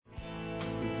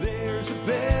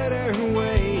better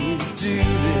way to do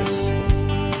this.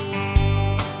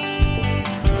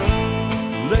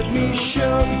 Let me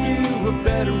show you a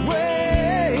better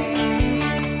way.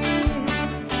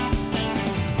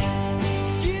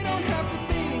 You don't have to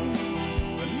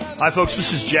be. Hi, folks.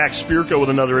 This is Jack Spirko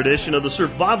with another edition of the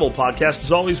Survival Podcast.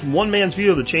 As always, one man's view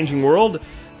of the changing world,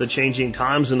 the changing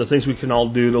times, and the things we can all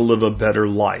do to live a better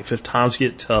life if times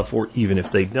get tough or even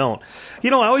if they don't. You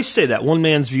know, I always say that, one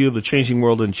man's view of the changing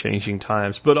world and changing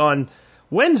times. But on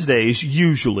Wednesdays,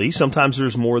 usually, sometimes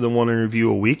there's more than one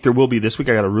interview a week. There will be this week.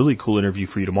 I got a really cool interview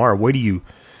for you tomorrow. Wait do you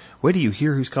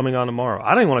hear who's coming on tomorrow?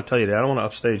 I don't even want to tell you that. I don't want to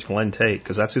upstage Glenn Tate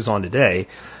because that's who's on today.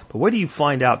 But wait do you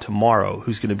find out tomorrow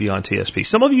who's going to be on TSP?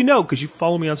 Some of you know because you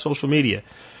follow me on social media.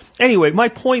 Anyway, my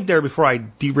point there before I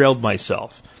derailed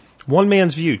myself. One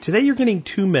man's view. Today you're getting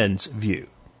two men's view.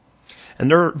 And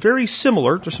they're very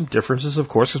similar. There's some differences, of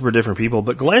course, because we're different people.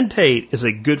 But Glenn Tate is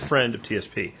a good friend of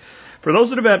TSP. For those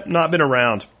that have not been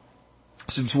around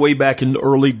since way back in the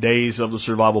early days of the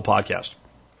Survival Podcast,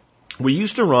 we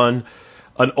used to run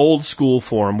an old school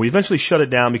forum. We eventually shut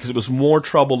it down because it was more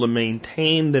trouble to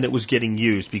maintain than it was getting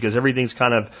used because everything's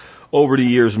kind of over the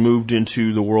years moved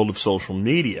into the world of social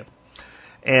media.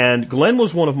 And Glenn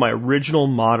was one of my original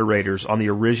moderators on the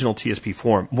original TSP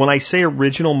forum. When I say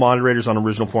original moderators on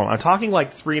original forum, I'm talking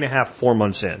like 3.5, 4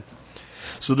 months in.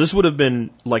 So this would have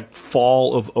been like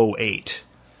fall of '08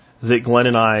 that Glenn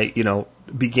and I,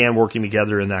 began working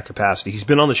together in that capacity. He's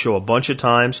been on the show a bunch of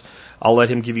times. I'll let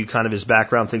him give you kind of his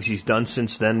background, things he's done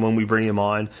since then when we bring him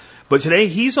on. But today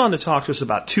he's on to talk to us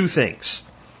about two things.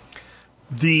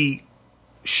 The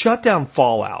shutdown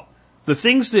fallout, the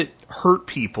things that hurt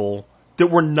people that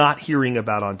we're not hearing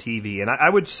about on TV. And I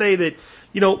would say that,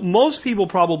 most people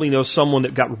probably know someone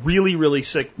that got really, really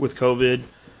sick with COVID,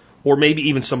 or maybe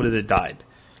even somebody that died.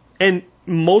 And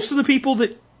most of the people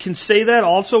that can say that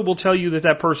also will tell you that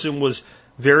that person was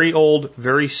very old,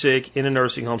 very sick, in a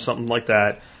nursing home, something like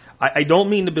that. I don't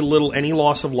mean to belittle any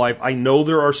loss of life. I know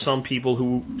there are some people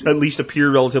who at least appear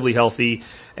relatively healthy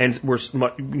and were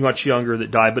much younger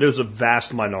that died, but it was a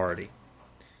vast minority.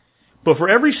 But for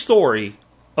every story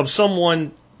of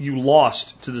someone you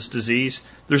lost to this disease,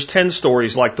 there's 10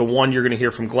 stories like the one you're going to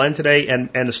hear from Glenn today and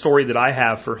the story that I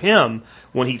have for him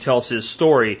when he tells his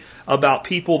story about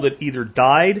people that either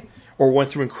died or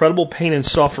went through incredible pain and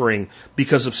suffering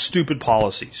because of stupid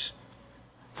policies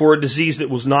for a disease that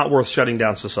was not worth shutting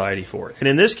down society for. And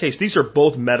in this case, these are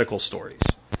both medical stories.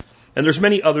 And there's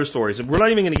many other stories. And we're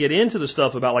not even going to get into the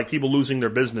stuff about like people losing their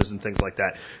business and things like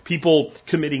that. People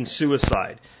committing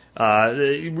suicide.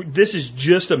 This is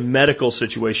just a medical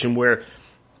situation where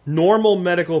normal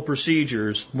medical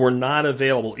procedures were not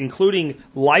available, including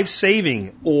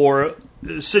life-saving or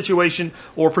situation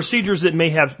or procedures that may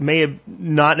have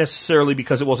not necessarily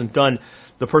because it wasn't done,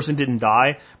 the person didn't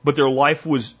die, but their life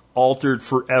was altered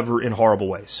forever in horrible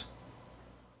ways.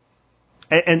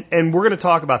 And we're going to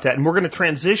talk about that, and we're going to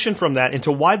transition from that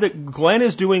into why Glenn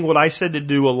is doing what I said to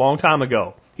do a long time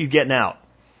ago. He's getting out.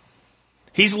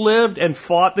 He's lived and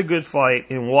fought the good fight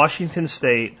in Washington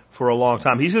State for a long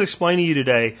time. He's going to explain to you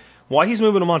today why he's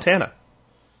moving to Montana.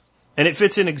 And it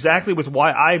fits in exactly with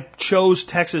why I chose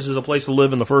Texas as a place to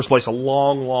live in the first place a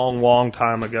long, long, long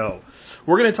time ago.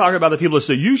 We're going to talk about the people that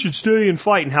say, you should stay and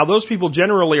fight, and how those people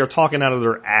generally are talking out of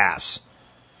their ass.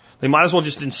 They might as well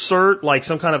just insert like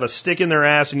some kind of a stick in their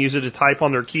ass and use it to type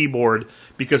on their keyboard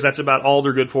because that's about all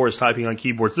they're good for is typing on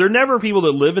keyboards. There are never people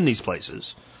that live in these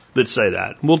places that say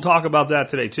that. We'll talk about that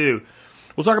today too.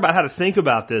 We'll talk about how to think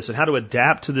about this and how to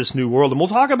adapt to this new world. And we'll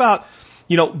talk about,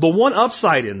 the one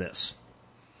upside in this.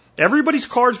 Everybody's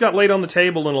cards got laid on the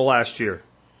table in the last year.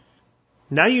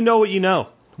 Now you know what you know.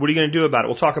 What are you going to do about it?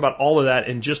 We'll talk about all of that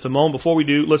in just a moment. Before we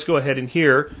do, let's go ahead and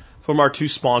hear from our two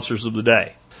sponsors of the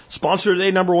day. Sponsor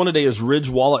today, number one today, is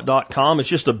ridgewallet.com. It's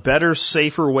just a better,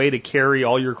 safer way to carry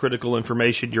all your critical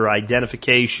information, your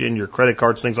identification, your credit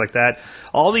cards, things like that.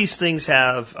 All these things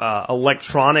have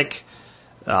electronic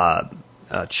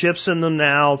chips in them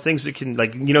now, things that can,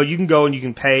 you can go and you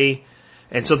can pay,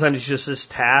 and sometimes it's just this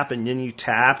tap, and then you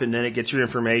tap, and then it gets your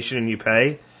information and you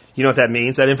pay. You know what that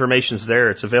means? That information's there.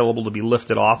 It's available to be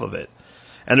lifted off of it.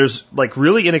 And there's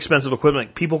really inexpensive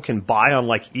equipment people can buy on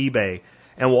eBay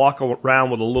and walk around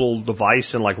with a little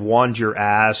device and wand your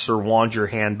ass or wand your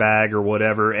handbag or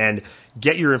whatever and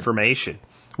get your information.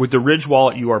 With the Ridge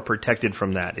wallet, you are protected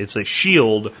from that. It's a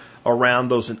shield around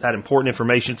that important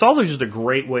information. It's also just a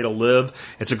great way to live.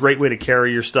 It's a great way to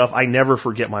carry your stuff. I never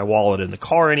forget my wallet in the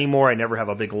car anymore. I never have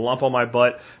a big lump on my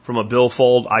butt from a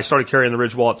billfold. I started carrying the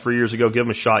Ridge wallet 3 years ago. Give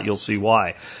them a shot. You'll see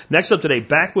why. Next up today,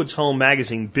 Backwoods Home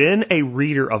Magazine. Been a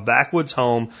reader of Backwoods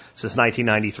Home since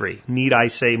 1993. Need I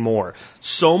say more?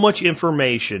 So much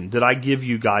information that I give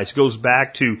you guys goes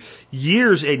back to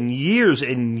years and years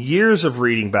and years of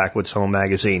reading Backwoods Home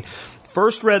Magazine.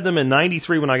 First read them in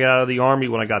 93 when I got out of the Army,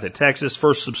 when I got to Texas.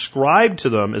 First subscribed to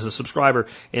them as a subscriber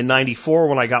in 94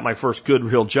 when I got my first good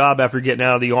real job after getting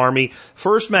out of the Army.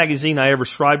 First magazine I ever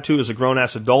subscribed to as a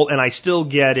grown-ass adult, and I still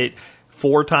get it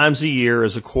 4 times a year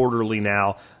as a quarterly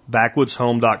now.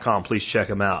 BackwoodsHome.com. Please check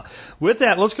them out. With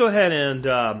that, let's go ahead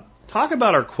and talk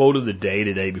about our quote of the day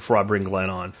today before I bring Glenn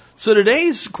on. So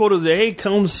today's quote of the day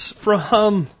comes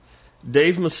from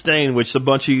Dave Mustaine, which a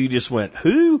bunch of you just went,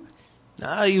 who?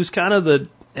 He was kind of the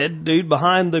head dude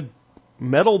behind the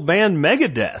metal band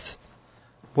Megadeth.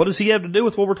 What does he have to do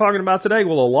with what we're talking about today?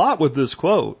 Well, a lot with this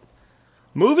quote.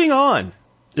 Moving on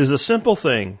is a simple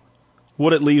thing.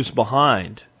 What it leaves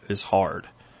behind is hard.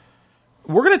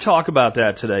 We're going to talk about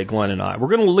that today, Glenn and I. We're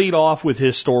going to lead off with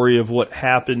his story of what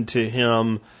happened to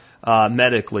him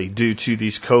medically due to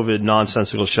these COVID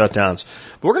nonsensical shutdowns.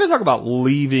 But we're going to talk about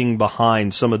leaving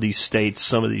behind some of these states,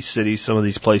 some of these cities, some of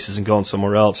these places and going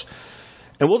somewhere else.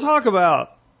 And we'll talk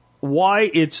about why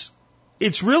it's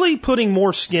really putting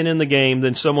more skin in the game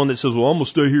than someone that says, well, I'm going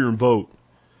to stay here and vote.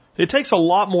 It takes a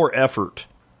lot more effort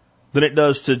than it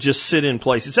does to just sit in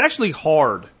place. It's actually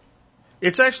hard.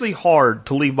 It's actually hard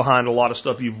to leave behind a lot of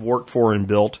stuff you've worked for and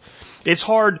built. It's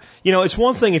hard. You know, it's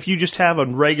one thing if you just have a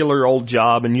regular old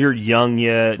job and you're young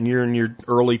yet and you're in your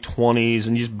early 20s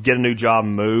and you just get a new job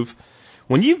and move.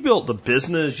 When you've built the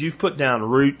business, you've put down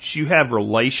roots, you have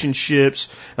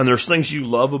relationships, and there's things you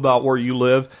love about where you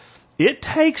live, it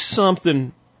takes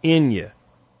something in you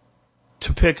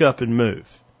to pick up and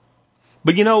move.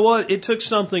 But you know what? It took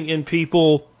something in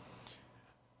people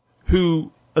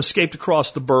who escaped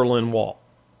across the Berlin Wall.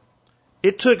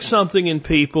 It took something in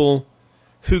people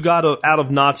who got out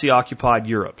of Nazi-occupied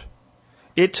Europe.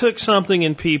 It took something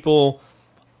in people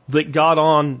that got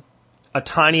on a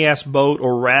tiny-ass boat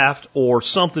or raft or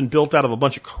something built out of a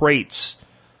bunch of crates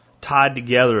tied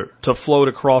together to float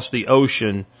across the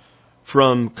ocean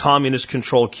from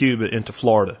communist-controlled Cuba into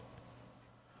Florida.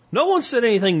 No one said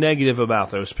anything negative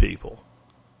about those people.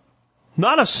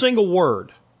 Not a single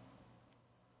word.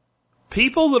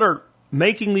 People that are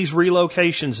making these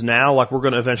relocations now, like we're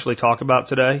going to eventually talk about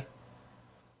today,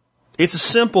 it's a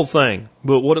simple thing,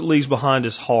 but what it leaves behind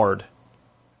is hard.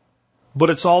 But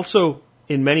it's also,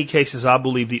 in many cases, I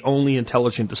believe, the only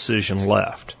intelligent decision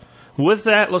left. With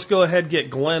that, let's go ahead and get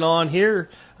Glenn on here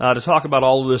to talk about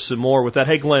all of this and more. With that,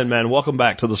 hey, Glenn, man, welcome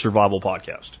back to the Survival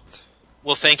Podcast.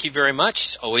 Well, thank you very much.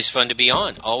 It's always fun to be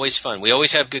on. Always fun. We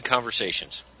always have good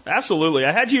conversations. Absolutely.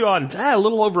 I had you on a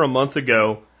little over a month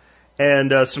ago,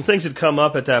 and some things had come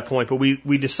up at that point, but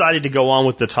we decided to go on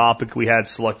with the topic we had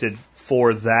selected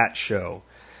for that show.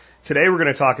 Today we're going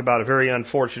to talk about a very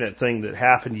unfortunate thing that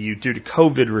happened to you due to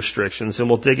COVID restrictions, and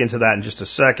we'll dig into that in just a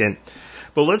second.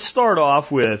 But let's start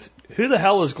off with, who the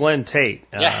hell is Glenn Tate?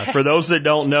 For those that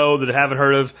don't know, that haven't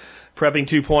heard of Prepping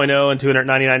 2.0 and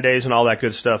 299 Days and all that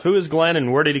good stuff, who is Glenn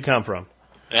and where did he come from?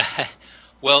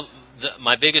 Well,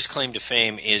 my biggest claim to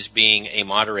fame is being a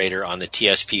moderator on the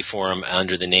TSP forum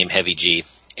under the name Heavy G.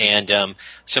 And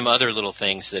some other little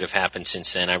things that have happened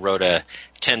since then. I wrote a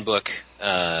 10-book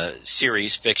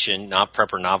series, fiction, not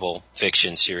prepper novel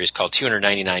fiction series called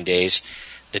 299 Days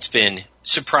that's been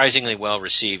surprisingly well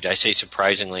received. I say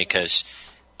surprisingly because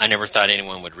I never thought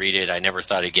anyone would read it. I never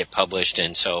thought it'd get published,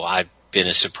 and so I've been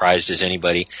as surprised as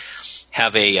anybody.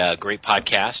 Have a great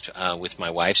podcast with my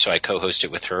wife, so I co-host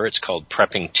it with her. It's called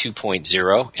Prepping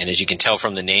 2.0, and as you can tell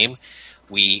from the name,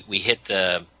 we hit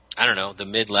the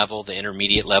mid-level, the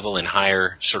intermediate level, and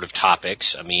higher sort of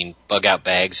topics. I mean, bug-out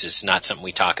bags is not something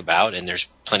we talk about, and there's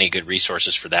plenty of good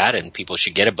resources for that, and people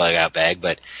should get a bug-out bag,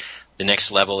 but the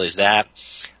next level is that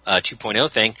 2.0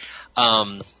 thing.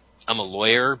 I'm a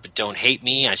lawyer, but don't hate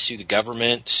me. I sue the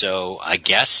government, so I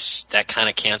guess that kind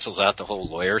of cancels out the whole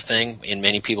lawyer thing in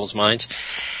many people's minds.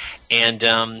 And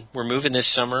we're moving this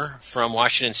summer from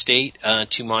Washington State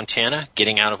to Montana,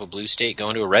 getting out of a blue state,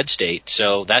 going to a red state.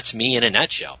 So that's me in a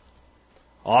nutshell.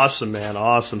 Awesome, man.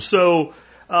 Awesome. So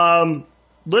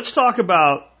let's talk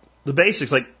about the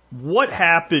basics. Like, what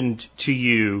happened to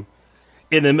you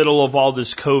in the middle of all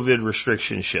this COVID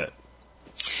restriction shit?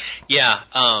 Yeah,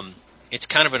 it's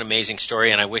kind of an amazing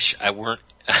story, and I wish I weren't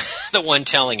the one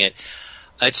telling it.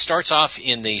 It starts off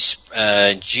in the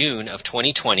June of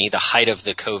 2020, the height of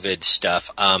the COVID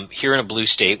stuff. Here in a blue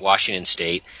state, Washington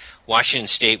State. Washington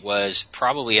State was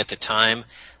probably at the time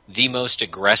the most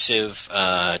aggressive,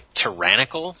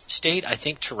 tyrannical state. I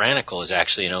think tyrannical is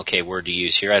actually an okay word to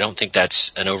use here. I don't think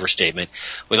that's an overstatement,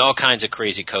 with all kinds of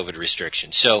crazy COVID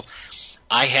restrictions. So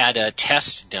I had a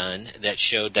test done that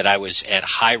showed that I was at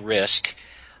high risk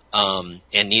and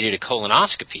needed a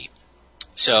colonoscopy.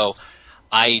 So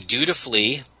I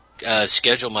dutifully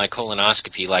schedule my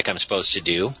colonoscopy like I'm supposed to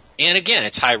do. And again,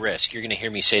 it's high risk. You're going to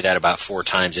hear me say that about 4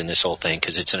 times in this whole thing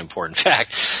because it's an important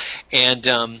fact. And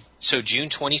so June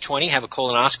 2020, have a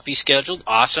colonoscopy scheduled.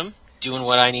 Awesome. Doing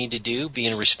what I need to do,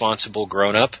 being a responsible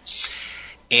grown-up.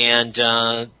 And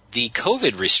the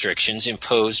COVID restrictions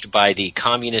imposed by the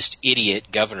communist idiot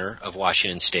governor of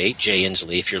Washington State, Jay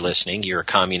Inslee, if you're listening, you're a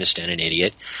communist and an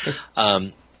idiot.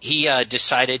 He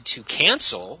decided to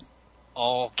cancel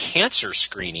all cancer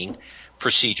screening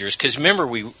procedures because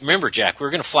remember, Jack, we were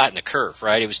going to flatten the curve,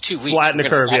 right? It was 2 weeks. Flatten the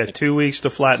curve, yeah. 2 weeks to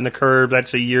flatten the curve.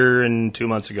 That's a year and 2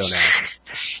 months ago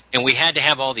now. And we had to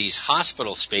have all these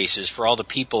hospital spaces for all the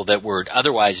people that would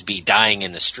otherwise be dying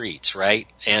in the streets, right?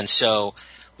 And so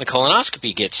my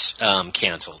colonoscopy gets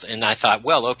canceled. And I thought,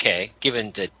 well, okay,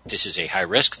 given that this is a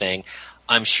high-risk thing,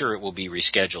 I'm sure it will be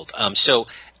rescheduled. So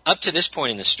up to this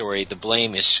point in the story, the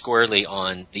blame is squarely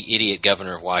on the idiot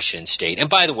governor of Washington State. And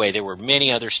by the way, there were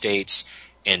many other states,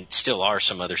 and still are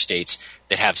some other states,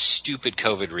 that have stupid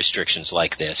COVID restrictions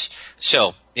like this.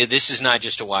 So this is not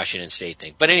just a Washington State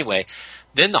thing. But anyway,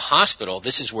 then the hospital,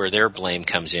 this is where their blame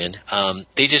comes in.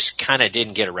 They just kind of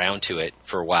didn't get around to it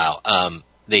for a while.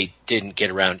 They didn't get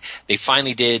around. They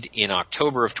finally did in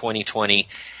October of 2020,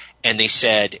 and they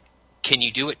said, can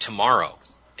you do it tomorrow?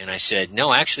 And I said,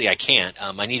 no, actually I can't.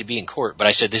 I need to be in court. But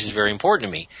I said, this is very important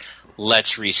to me.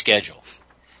 Let's reschedule.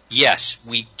 Yes,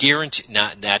 we guarantee,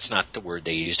 that's not the word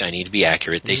they used. I need to be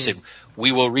accurate. They said,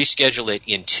 we will reschedule it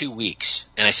in 2 weeks.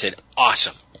 And I said,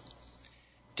 awesome.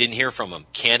 Didn't hear from them.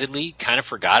 Candidly, kind of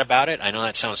forgot about it. I know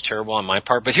that sounds terrible on my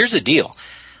part, but here's the deal.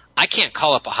 I can't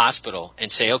call up a hospital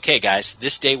and say, okay, guys,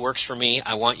 this day works for me.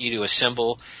 I want you to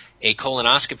assemble a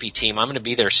colonoscopy team. I'm going to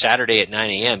be there Saturday at 9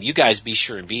 a.m. You guys be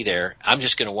sure and be there. I'm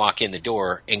just going to walk in the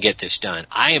door and get this done.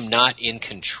 I am not in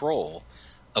control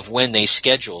of when they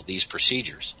schedule these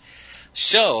procedures.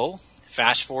 So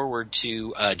fast forward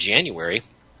to January.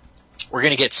 We're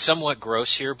going to get somewhat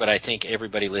gross here, but I think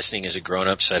everybody listening is a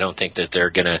grown-up, so I don't think that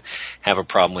they're going to have a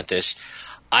problem with this.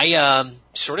 I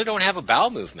sort of don't have a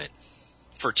bowel movement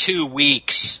for 2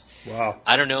 weeks. Wow.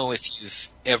 I don't know if you've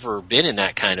ever been in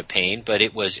that kind of pain, but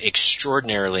it was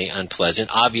extraordinarily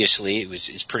unpleasant. Obviously,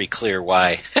 it's pretty clear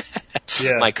why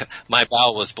Yeah. my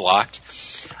bowel was blocked,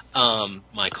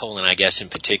 my colon, I guess, in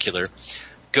particular.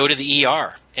 Go to the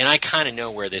ER, and I kind of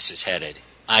know where this is headed.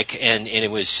 And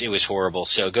it was horrible.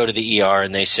 So go to the ER,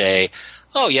 and they say,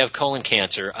 oh, you have colon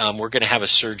cancer. We're going to have a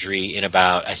surgery in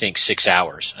about, I think, 6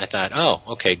 hours. I thought, oh,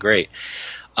 okay, great.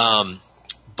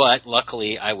 But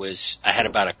luckily I had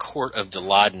about a quart of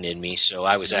Dilaudid in me, so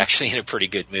I was actually in a pretty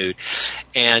good mood,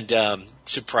 and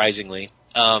surprisingly.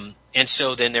 And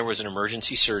so then there was an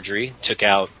emergency surgery, took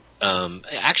out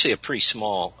actually a pretty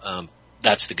small,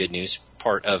 that's the good news,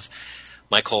 part of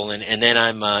my colon. And then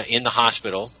I'm in the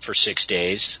hospital for 6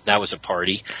 days. That was a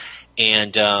party.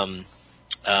 And now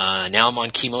I'm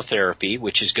on chemotherapy,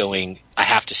 which is going, I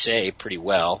have to say, pretty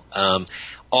well.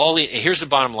 Here's the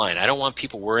bottom line. I don't want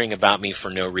people worrying about me for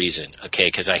no reason, okay,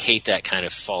 because I hate that kind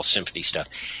of false sympathy stuff.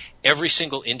 Every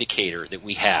single indicator that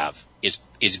we have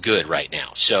is good right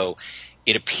now. So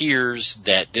it appears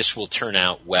that this will turn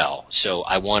out well. So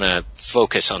I want to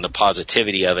focus on the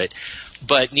positivity of it.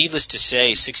 But needless to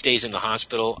say, 6 days in the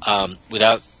hospital,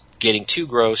 without getting too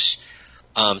gross,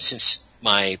 since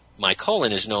my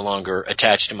colon is no longer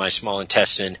attached to my small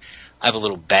intestine, I have a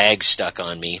little bag stuck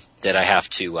on me that I have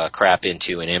to crap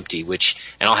into and empty,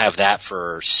 and I'll have that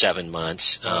for 7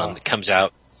 months. It comes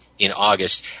out in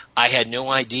August. I had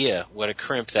no idea what a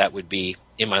crimp that would be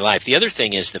in my life. The other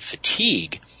thing is the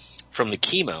fatigue from the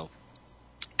chemo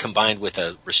combined with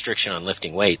a restriction on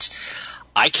lifting weights.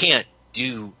 I can't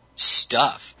do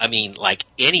stuff. I mean, like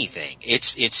anything.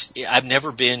 I've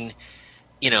never been,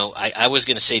 I was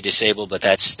going to say disabled, but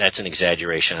that's an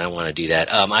exaggeration. I don't want to do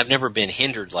that. I've never been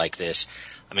hindered like this.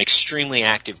 I'm an extremely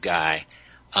active guy,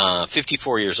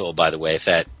 54 years old, by the way, if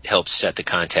that helps set the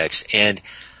context. And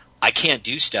I can't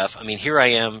do stuff. I mean, here I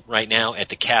am right now at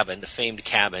the cabin, the famed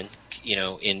cabin,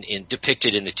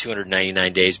 depicted in the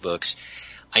 299 Days books.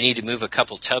 I need to move a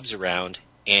couple tubs around,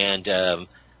 and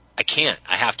I can't.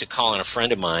 I have to call on a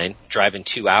friend of mine, driving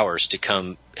 2 hours to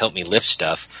come help me lift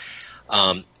stuff.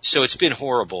 So it's been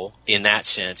horrible in that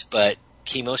sense, but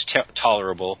chemo's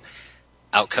tolerable.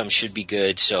 Outcomes should be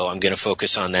good, so I'm going to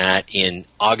focus on that. In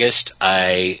August,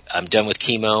 I'm done with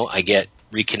chemo. I get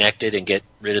reconnected and get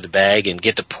rid of the bag and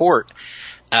get the port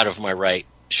out of my right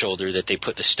shoulder that they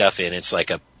put the stuff in. It's like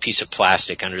a piece of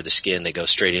plastic under the skin. They go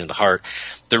straight into the heart.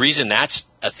 The reason that's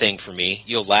a thing for me,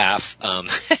 you'll laugh,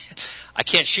 I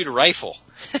can't shoot a rifle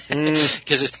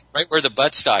because it's right where the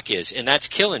buttstock is, and that's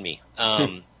killing me.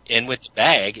 And with the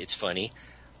bag, it's funny,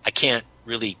 I can't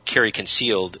really carry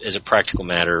concealed as a practical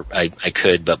matter. I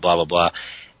could, but blah, blah, blah.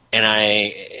 And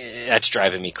that's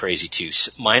driving me crazy too.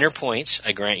 Minor points,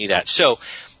 I grant you that. So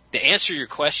the answer to your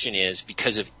question is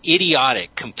because of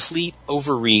idiotic, complete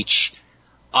overreach,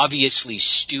 obviously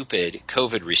stupid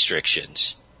COVID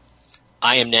restrictions,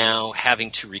 I am now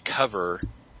having to recover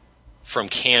from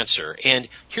cancer. And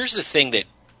here's the thing that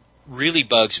really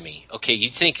bugs me. Okay,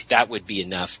 you'd think that would be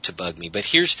enough to bug me, but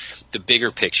here's the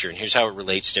bigger picture, and here's how it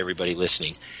relates to everybody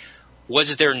listening.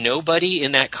 Was there nobody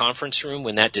in that conference room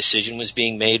when that decision was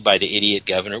being made by the idiot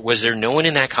governor? Was there no one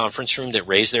in that conference room that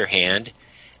raised their hand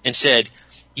and said,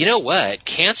 you know what,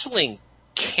 canceling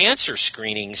cancer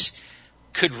screenings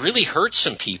could really hurt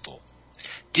some people?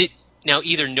 Now,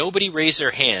 either nobody raised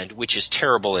their hand, which is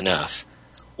terrible enough,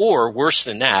 or worse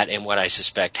than that, and what I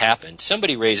suspect happened,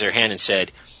 somebody raised their hand and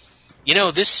said, you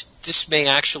know, this may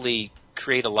actually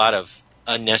create a lot of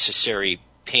unnecessary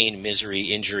pain, misery,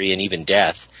 injury, and even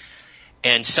death.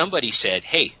 And somebody said,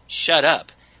 hey, shut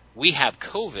up. We have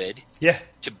COVID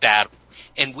to battle,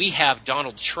 and we have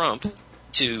Donald Trump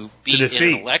to beat in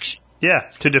an election. Yeah,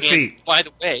 to defeat. And by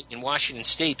the way, in Washington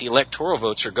State, the electoral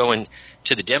votes are going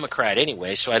to the Democrat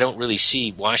anyway, so I don't really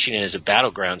see Washington as a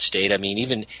battleground state. I mean,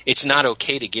 even it's not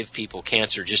okay to give people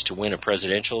cancer just to win a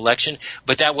presidential election,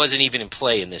 but that wasn't even in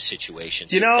play in this situation.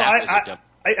 So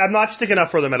I'm not sticking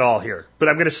up for them at all here, but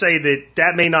I'm going to say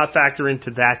that may not factor into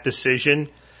that decision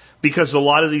because a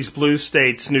lot of these blue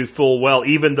states knew full well,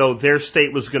 even though their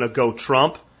state was going to go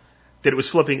Trump, that it was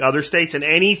flipping other states, and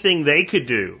anything they could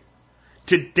do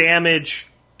to damage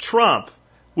Trump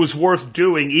was worth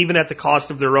doing, even at the cost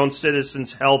of their own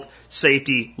citizens' health,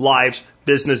 safety, lives,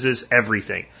 businesses,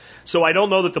 everything. So I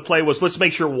don't know that the play was, let's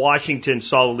make sure Washington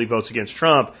solidly votes against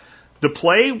Trump. The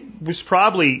play was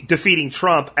probably defeating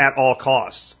Trump at all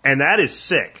costs, and that is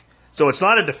sick. So it's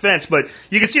not a defense, but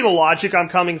you can see the logic I'm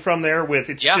coming from there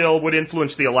with it still would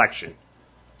influence the election.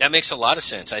 That makes a lot of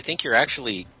sense. I think you're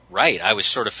actually right. I was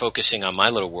sort of focusing on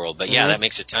my little world, but that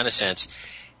makes a ton of sense.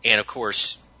 And, of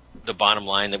course, the bottom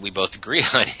line that we both agree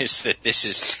on is that this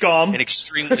is scum, an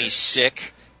extremely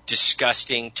sick,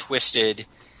 disgusting, twisted,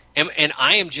 and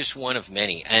I am just one of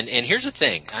many. And here's the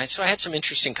thing. So I had some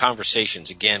interesting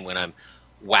conversations, again, when I'm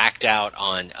whacked out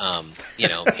on,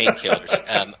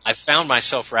 painkillers. I found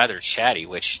myself rather chatty,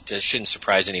 which shouldn't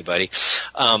surprise anybody.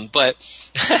 But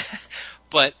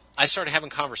I started having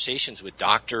conversations with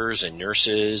doctors and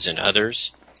nurses and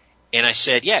others. And I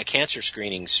said, cancer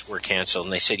screenings were canceled.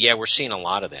 And they said, we're seeing a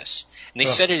lot of this. And they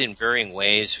said it in varying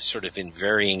ways, sort of in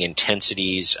varying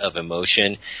intensities of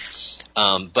emotion.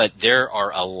 But there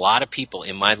are a lot of people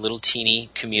in my little teeny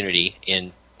community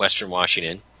in Western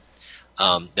Washington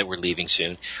that we're leaving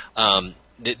soon.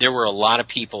 There were a lot of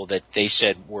people that they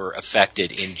said were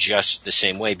affected in just the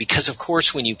same way. Because, of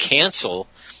course, when you cancel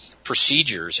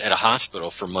procedures at a hospital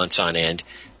for months on end,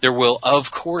 there will, of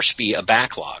course, be a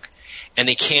backlog. And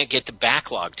they can't get the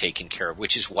backlog taken care of,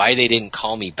 which is why they didn't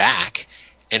call me back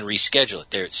and reschedule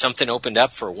it. Something opened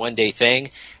up for a one-day thing,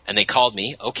 and they called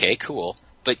me. Okay, cool.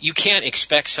 But you can't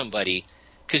expect somebody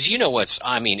 – because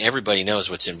everybody knows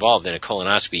what's involved in a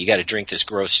colonoscopy. You got to drink this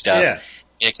gross stuff. Yeah.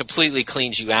 And it completely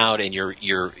cleans you out, and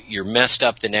you're messed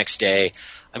up the next day.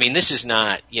 I mean, this is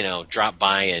not, drop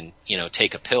by and,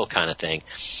 take a pill kind of thing.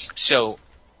 So –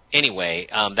 anyway,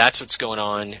 that's what's going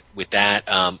on with that.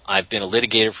 I've been a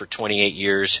litigator for 28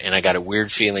 years, and I got a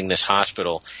weird feeling this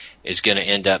hospital is going to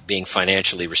end up being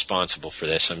financially responsible for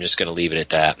this. I'm just going to leave it at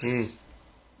that.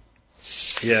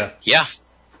 Yeah. Yeah.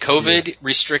 COVID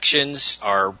restrictions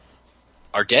are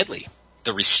deadly.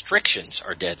 The restrictions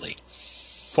are deadly.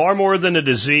 Far more than a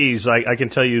disease, I can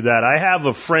tell you that. I have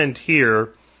a friend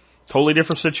here, totally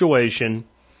different situation,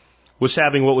 was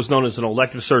having what was known as an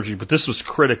elective surgery, but this was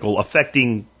critical,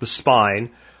 affecting the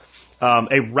spine,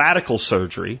 a radical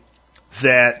surgery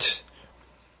that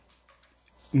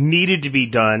needed to be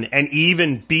done, and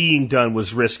even being done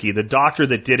was risky. The doctor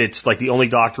that did it's like the only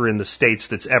doctor in the States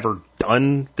that's ever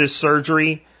done this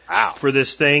surgery for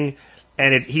this thing,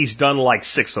 and he's done like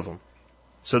 6 of them.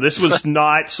 So this was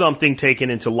not something taken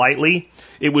into lightly.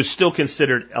 It was still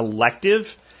considered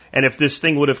elective, and if this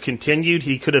thing would have continued,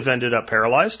 he could have ended up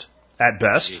paralyzed. At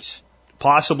best.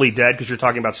 possibly dead because you're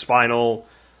talking about spinal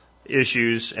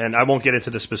issues, and I won't get into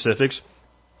the specifics.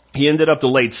 He ended up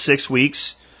delayed 6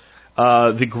 weeks.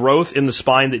 The growth in the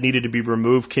spine that needed to be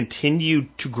removed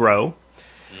continued to grow.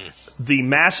 The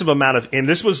massive amount of, and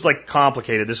this was like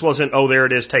complicated. This wasn't, oh, there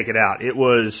it is, take it out. It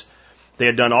was, they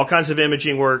had done all kinds of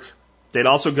imaging work. They'd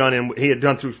also gone in, he had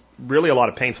done through really a lot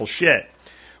of painful shit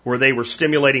where they were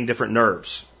stimulating different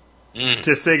nerves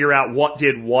to figure out what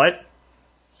did what.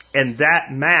 And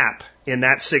that map in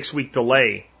that 6-week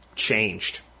delay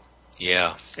changed.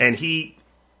 Yeah. And he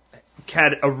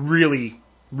had a really,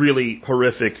 really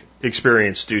horrific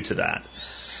experience due to that.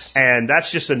 And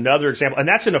that's just another example. And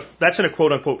that's in a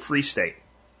quote unquote free state.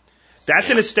 That's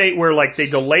in a state where like they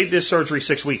delayed this surgery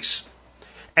 6 weeks.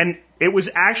 And it was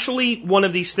actually one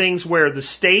of these things where the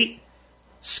state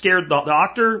scared the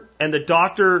doctor and the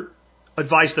doctor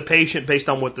advised the patient based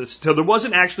on what so there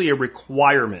wasn't actually a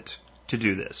requirement to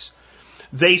do this.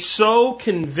 They so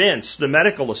convinced the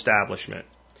medical establishment,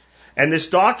 and this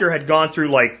doctor had gone through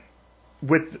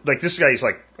this guy's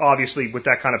like, obviously with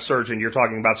that kind of surgeon, you're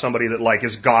talking about somebody that like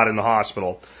is God in the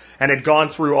hospital, and had gone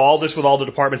through all this with all the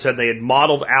departments, and they had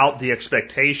modeled out the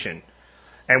expectation.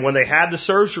 And when they had the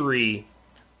surgery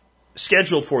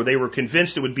scheduled for, they were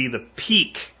convinced it would be the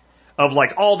peak of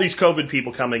like all these COVID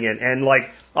people coming in, and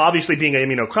like obviously being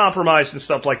immunocompromised and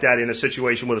stuff like that in a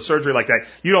situation with a surgery like that,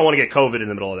 you don't want to get COVID in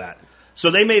the middle of that.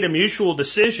 So they made a mutual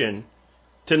decision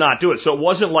to not do it. So it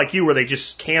wasn't like you where they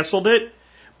just canceled it,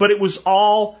 but it was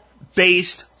all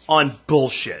based on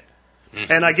bullshit.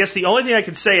 And I guess the only thing I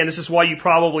can say, and this is why you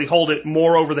probably hold it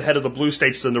more over the head of the blue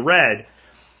states than the red,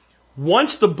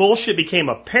 once the bullshit became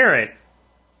apparent,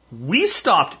 we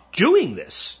stopped doing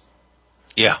this.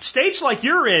 Yeah. States like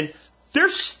you're in, they're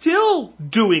still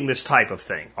doing this type of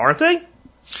thing, aren't they?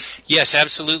 Yes,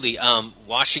 absolutely.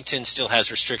 Washington still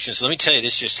has restrictions. Let me tell you,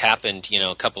 this just happened,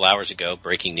 a couple hours ago.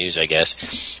 Breaking news, I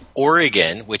guess.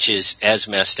 Oregon, which is as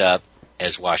messed up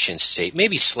as Washington State,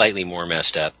 maybe slightly more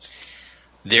messed up,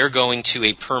 they're going to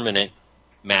a permanent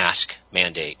mask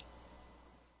mandate.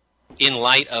 In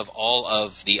light of all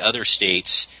of the other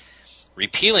states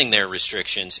repealing their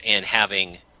restrictions and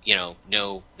having,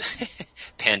 no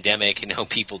pandemic and no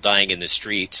people dying in the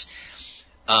streets,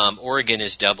 Oregon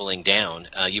is doubling down.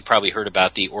 You probably heard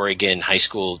about the Oregon high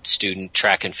school student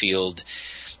track and field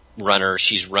runner.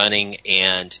 She's running,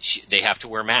 and they have to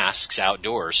wear masks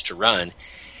outdoors to run.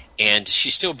 And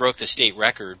she still broke the state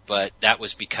record, but that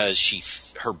was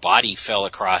because her body fell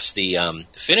across the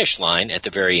finish line at the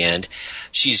very end.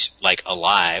 She's like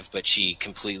alive, but she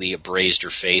completely abrased her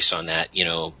face on that,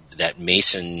 that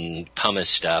Mason pumice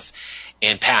stuff,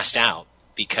 and passed out.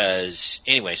 Because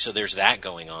anyway, so there's that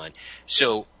going on.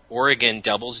 So Oregon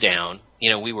doubles down.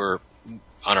 We were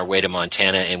on our way to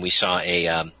Montana, and we saw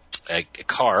a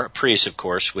car, a Prius, of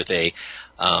course, with a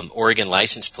Oregon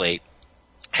license plate,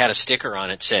 had a sticker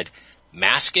on it, said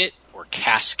 "mask it or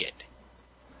casket."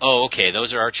 Oh, okay,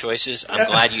 those are our choices. I'm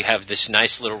glad you have this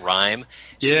nice little rhyme.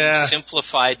 So you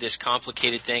simplified this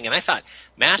complicated thing, and I thought,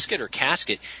 mask it or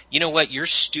casket? You know what? Your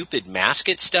stupid mask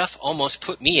it stuff almost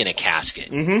put me in a casket.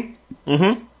 Mm-hmm.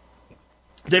 Mm-hmm.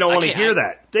 They don't want to hear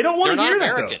that. They don't want to hear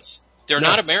that, though. They're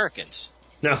not Americans.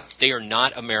 No. They are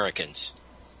not Americans.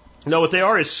 No, what they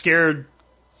are is scared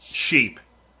sheep.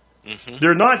 Mm-hmm.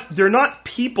 They're not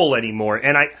people anymore.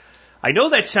 And I know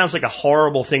that sounds like a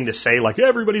horrible thing to say, like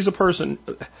everybody's a person.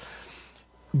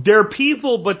 They're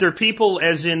people, but they're people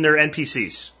as in they're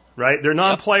NPCs, right? They're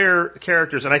non-player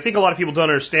characters. And I think a lot of people don't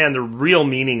understand the real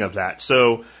meaning of that.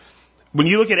 So when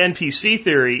you look at NPC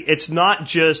theory, it's not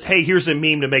just, hey, here's a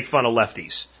meme to make fun of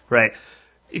lefties, right?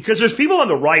 Because there's people on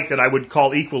the right that I would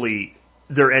call equally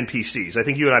they're NPCs. I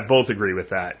think you and I both agree with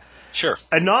that. Sure.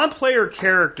 A non-player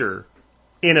character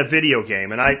in a video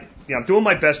game, and I'm doing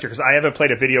my best here because I haven't played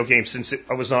a video game since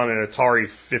I was on an Atari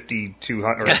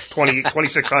 5200 or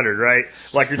 2600, right?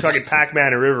 Like you're talking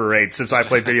Pac-Man and River Raid since I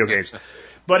played video games.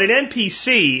 But an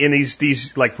NPC in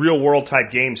these like real world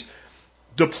type games,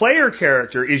 the player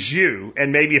character is you,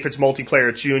 and maybe if it's multiplayer,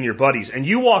 it's you and your buddies, and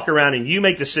you walk around and you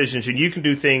make decisions and you can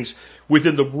do things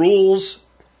within the rules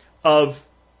of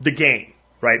the game,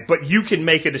 right? But you can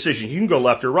make a decision. You can go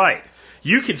left or right.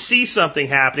 You can see something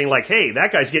happening like, hey,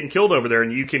 that guy's getting killed over there,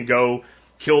 and you can go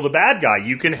kill the bad guy.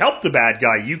 You can help the bad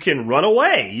guy. You can run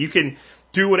away. You can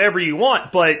do whatever you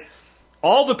want. But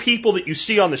all the people that you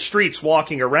see on the streets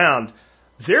walking around,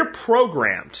 they're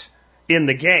programmed in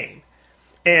the game.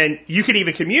 And you can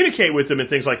even communicate with them and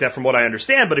things like that from what I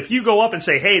understand. But if you go up and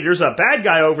say, hey, there's a bad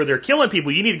guy over there killing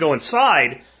people, you need to go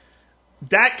inside,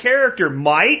 that character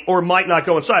might or might not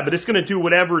go inside, but it's going to do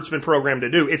whatever it's been programmed to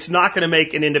do. It's not going to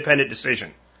make an independent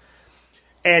decision.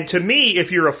 And to me,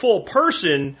 if you're a full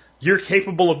person, you're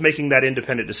capable of making that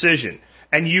independent decision.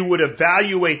 And you would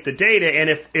evaluate the data, and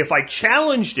if I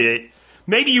challenged it,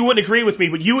 maybe you wouldn't agree with me,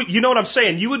 but you know what I'm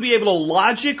saying. You would be able to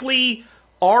logically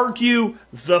argue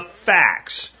the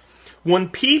facts. When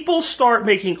people start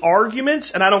making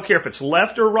arguments, and I don't care if it's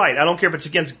left or right, I don't care if it's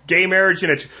against gay marriage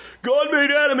and it's God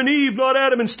made Adam and Eve, not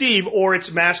Adam and Steve, or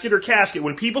it's masket or casket.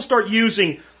 When people start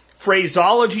using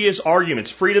phraseology as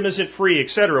arguments, freedom isn't free,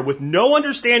 etc., with no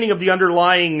understanding of the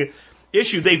underlying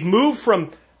issue, they've moved from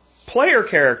player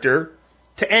character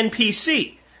to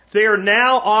NPC. They are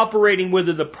now operating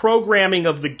within the programming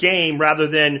of the game rather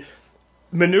than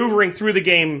maneuvering through the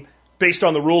game based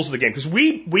on the rules of the game. Because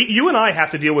you and I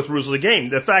have to deal with rules of the game.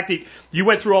 The fact that you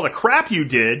went through all the crap you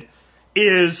did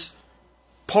is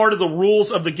part of the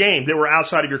rules of the game that were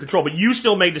outside of your control. But you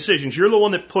still made decisions. You're the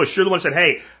one that pushed. You're the one that said,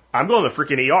 hey, I'm going to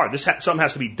freaking ER. Something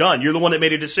has to be done. You're the one that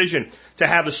made a decision to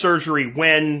have the surgery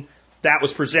when that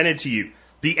was presented to you.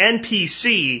 The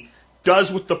NPC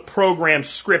does what the program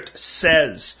script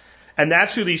says. And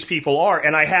that's who these people are.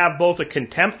 And I have both a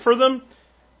contempt for them,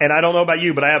 and I don't know about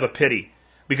you, but I have a pity.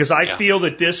 Because I feel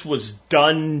that this was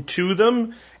done to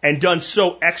them and done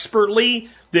so expertly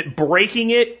that breaking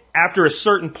it after a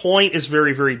certain point is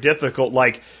very, very difficult.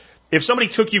 Like, if somebody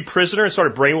took you prisoner and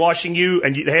started brainwashing you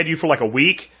and they had you for like a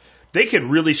week, they could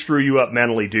really screw you up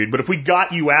mentally, dude. But if we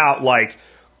got you out, like,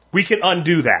 we can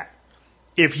undo that.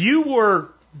 If you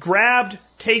were grabbed,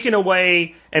 taken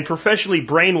away, and professionally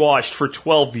brainwashed for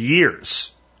 12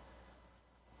 years,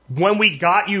 when we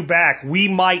got you back, we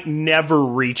might never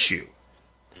reach you.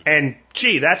 And,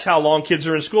 gee, that's how long kids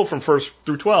are in school from 1st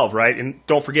through 12, right? And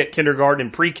don't forget kindergarten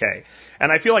and pre-K.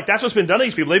 And I feel like that's what's been done to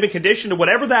these people. They've been conditioned to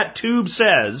whatever that tube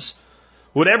says,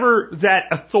 whatever that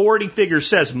authority figure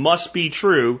says must be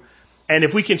true. And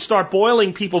if we can start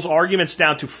boiling people's arguments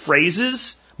down to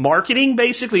phrases, marketing,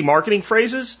 basically, marketing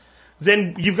phrases,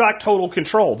 then you've got total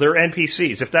control. They're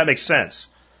NPCs, if that makes sense.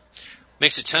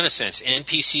 Makes a ton of sense.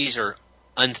 NPCs are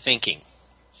unthinking.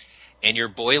 And you're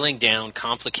boiling down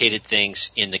complicated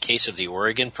things, in the case of the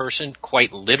Oregon person,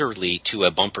 quite literally to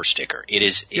a bumper sticker. It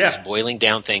is boiling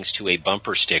down things to a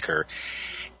bumper sticker.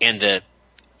 And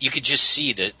you could just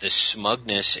see the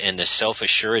smugness and the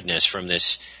self-assuredness from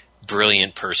this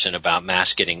brilliant person about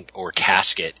masketing or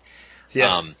casket.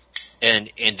 Yeah. And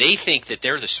they think that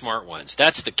they're the smart ones.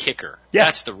 That's the kicker. Yeah.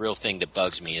 That's the real thing that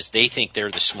bugs me, is they think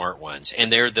they're the smart ones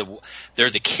and they're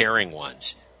the caring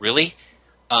ones. Really?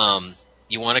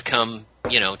 You want to come,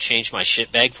 change my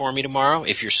shit bag for me tomorrow?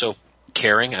 If you're so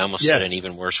caring, I almost said an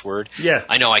even worse word. Yeah.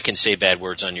 I know I can say bad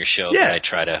words on your show, but I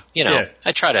try to,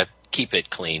 I try to keep it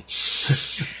clean.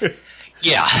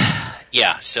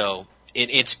 Yeah. So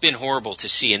it's been horrible to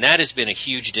see, and that has been a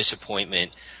huge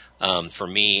disappointment for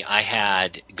me. I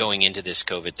had, going into this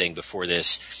COVID thing before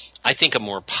this, I think a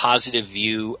more positive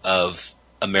view of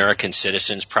American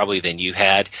citizens probably than you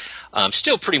had.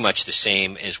 Still pretty much the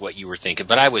same as what you were thinking,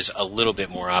 but I was a little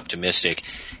bit more optimistic.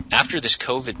 After this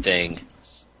COVID thing,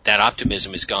 that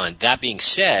optimism is gone. That being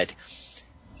said,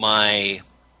 my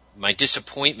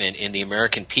disappointment in the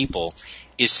American people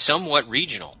is somewhat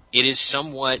regional. It is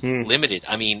somewhat limited.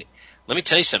 I mean, let me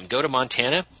tell you something. Go to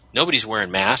Montana, nobody's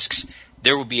wearing masks.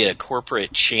 There will be a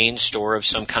corporate chain store of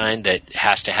some kind that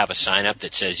has to have a sign up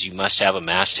that says you must have a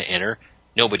mask to enter.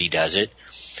 Nobody does it.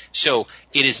 So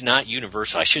it is not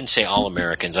universal. I shouldn't say all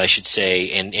Americans. I should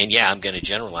say, and I'm going to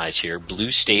generalize here,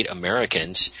 blue state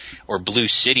Americans or blue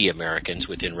city Americans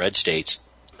within red states.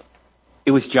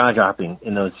 It was jaw-dropping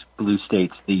in those blue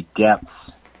states, the depths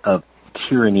of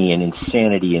tyranny and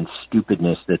insanity and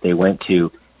stupidness that they went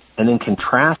to, and then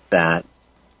contrast that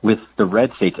with the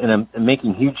red states. And I'm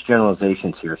making huge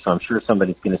generalizations here, so I'm sure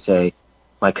somebody's going to say,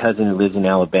 my cousin who lives in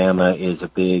Alabama is a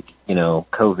big,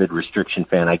 COVID restriction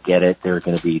fan. I get it. There are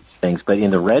going to be things. But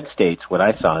in the red states, what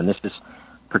I saw, and this is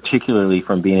particularly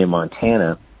from being in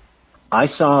Montana, I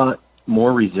saw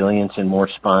more resilience and more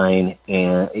spine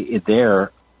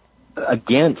there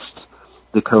against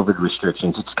the COVID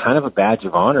restrictions. It's kind of a badge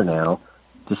of honor now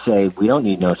to say we don't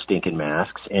need no stinking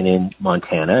masks. And in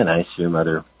Montana, and I assume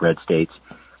other red states,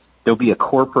 there'll be a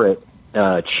corporate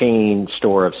chain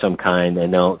store of some kind,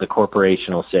 and the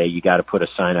corporation will say you got to put a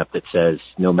sign up that says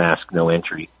no mask, no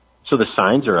entry. So the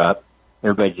signs are up.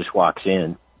 Everybody just walks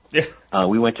in. Yeah.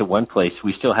 We went to one place.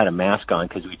 We still had a mask on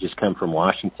because we just come from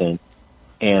Washington,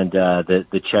 and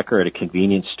the checker at a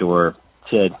convenience store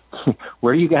said,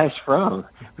 "Where are you guys from?"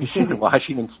 We said,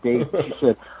 "Washington State." She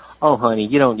said, "Oh, honey,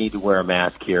 you don't need to wear a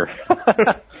mask here."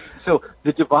 So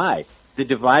the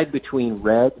divide between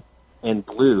red and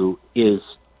blue is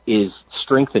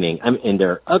strengthening. And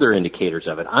there are other indicators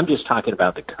of it. I'm just talking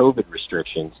about the COVID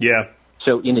restrictions. Yeah.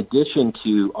 So in addition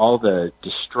to all the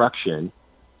destruction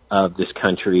of this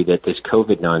country, that this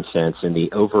COVID nonsense and the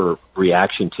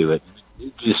overreaction to it,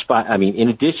 in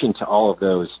addition to all of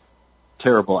those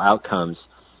terrible outcomes,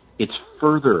 it's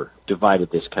further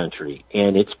divided this country.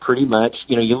 And it's pretty much,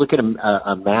 you look at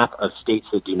a map of states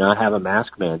that do not have a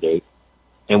mask mandate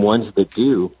and ones that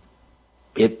do,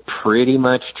 it pretty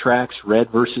much tracks red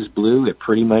versus blue. It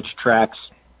pretty much tracks,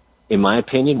 in my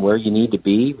opinion, where you need to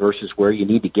be versus where you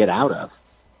need to get out of.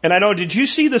 And I know, did you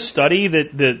see the study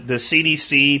that the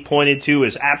CDC pointed to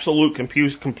as absolute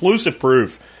conclusive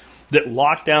proof that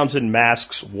lockdowns and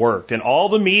masks worked? And all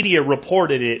the media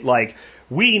reported it like,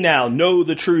 we now know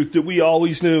the truth that we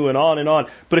always knew, and on and on.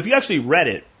 But if you actually read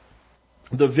it,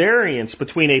 the variance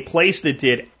between a place that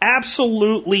did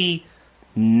absolutely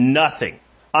nothing,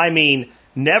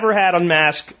 never had a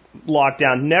mask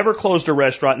lockdown, never closed a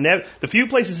restaurant, the few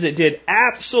places that did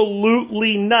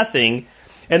absolutely nothing,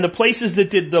 and the places that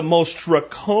did the most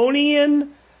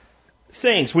draconian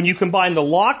things, when you combine the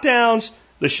lockdowns,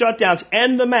 the shutdowns,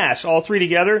 and the masks, all three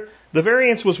together, the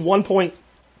variance was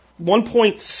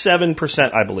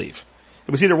 1.7%, I believe.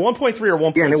 It was either 1.3 or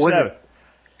 1.7.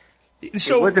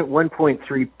 So, it wasn't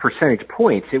 1.3 percentage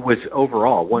points. It was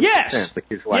overall 1%, yes, which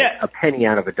is like a penny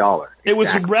out of a dollar. It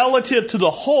was relative to the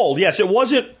whole. Yes, it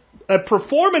wasn't a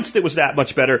performance that was that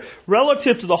much better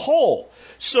relative to the whole.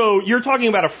 So you're talking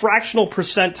about a fractional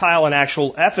percentile in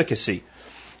actual efficacy.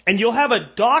 And you'll have a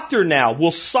doctor now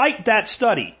will cite that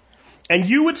study. And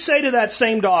you would say to that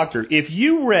same doctor, if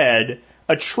you read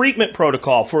a treatment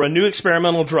protocol for a new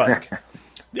experimental drug,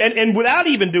 and without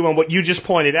even doing what you just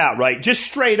pointed out, right, just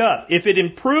straight up, if it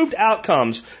improved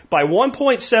outcomes by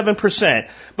 1.7%,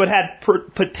 but had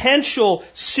potential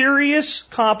serious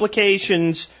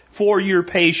complications for your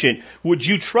patient, would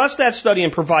you trust that study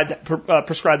and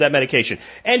prescribe that medication?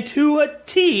 And to a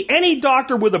T, any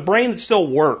doctor with a brain that still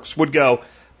works would go,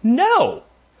 no.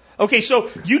 Okay, so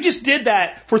you just did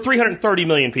that for 330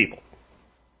 million people.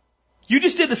 You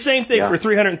just did the same thing for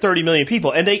 330 million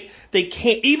people. And they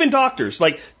can't, even doctors,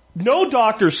 like, no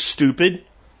doctor's stupid.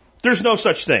 There's no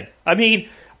such thing. I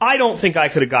don't think I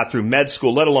could have got through med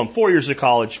school, let alone 4 years of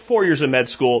college, 4 years of med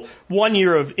school, 1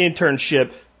 year of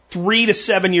internship, 3 to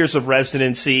 7 years of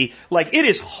residency. Like, it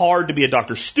is hard to be a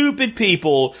doctor. Stupid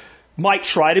people might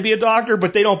try to be a doctor,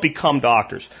 but they don't become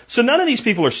doctors. So none of these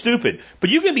people are stupid. But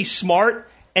you can be smart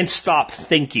and stop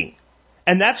thinking.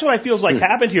 And that's what I feel like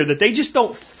happened here, that they just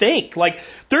don't think. Like,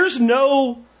 there's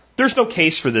no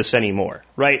case for this anymore,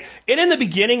 right? And in the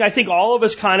beginning, I think all of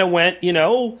us kind of went,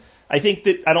 I think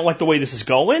that I don't like the way this is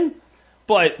going,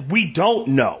 but we don't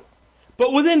know.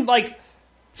 But within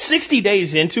 60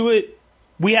 days into it,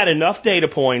 we had enough data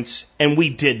points and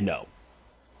we did know.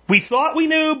 We thought we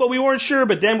knew, but we weren't sure.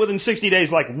 But then within 60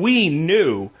 days, we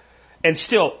knew. And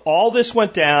still, all this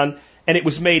went down and it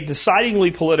was made decidedly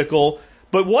political.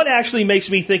 But what actually makes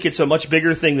me think it's a much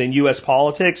bigger thing than U.S.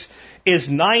 politics is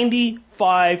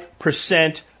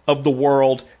 95% of the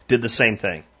world did the same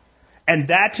thing. And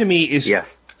that to me is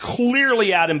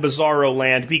clearly out in bizarro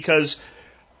land, because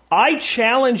I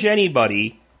challenge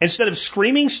anybody, instead of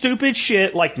screaming stupid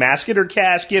shit like mask it or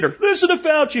casket or listen to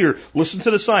Fauci or listen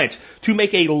to the science, to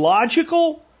make a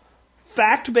logical,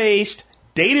 fact-based,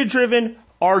 data-driven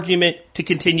argument to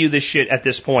continue this shit at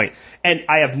this point. And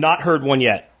I have not heard one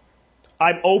yet.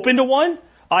 I'm open to one.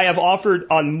 I have offered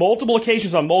on multiple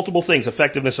occasions on multiple things,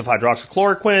 effectiveness of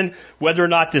hydroxychloroquine, whether or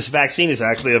not this vaccine is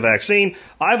actually a vaccine.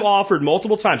 I've offered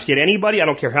multiple times. Get anybody, I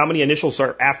don't care how many initials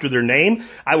are after their name,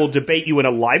 I will debate you in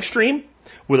a live stream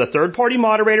with a third-party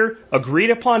moderator, agreed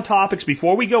upon topics.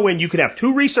 Before we go in, you can have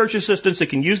 2 research assistants that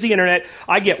can use the internet.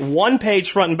 I get 1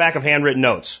 page front and back of handwritten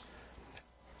notes.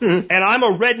 And I'm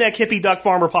a redneck hippie duck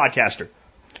farmer podcaster.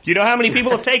 Do you know how many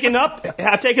people have taken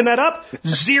that up?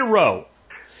 0.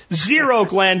 0,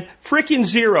 Glenn. Frickin'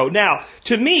 0. Now,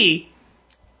 to me,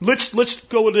 let's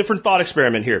go with a different thought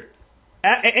experiment here.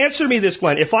 Answer me this,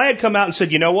 Glenn. If I had come out and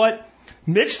said, you know what?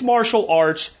 Mixed martial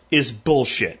arts is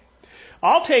bullshit.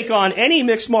 I'll take on any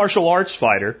mixed martial arts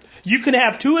fighter. You can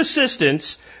have 2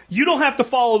 assistants. You don't have to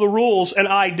follow the rules, and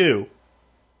I do.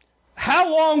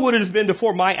 How long would it have been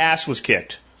before my ass was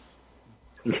kicked?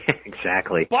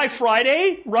 Exactly. By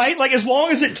Friday, right? As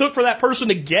long as it took for that person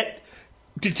to get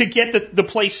the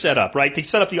place set up, right? To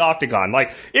set up the octagon.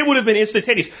 It would have been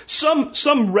instantaneous. Some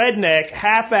redneck,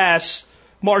 half-ass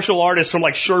martial artist from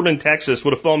Sherman, Texas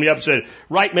would have phoned me up and said,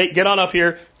 right, mate, get on up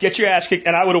here, get your ass kicked.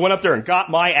 And I would have went up there and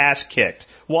got my ass kicked.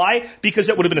 Why? Because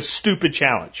it would have been a stupid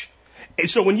challenge. And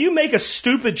so when you make a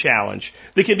stupid challenge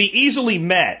that can be easily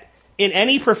met in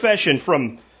any profession,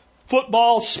 from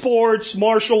football, sports,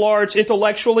 martial arts,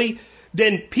 intellectually,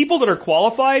 then people that are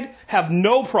qualified have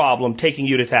no problem taking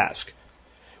you to task.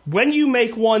 When you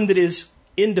make one that is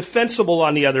indefensible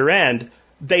on the other end,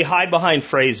 they hide behind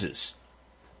phrases.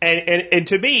 And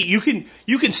to me, you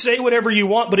can say whatever you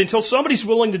want, but until somebody's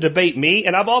willing to debate me,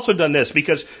 and I've also done this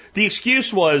because the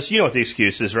excuse was, you know what the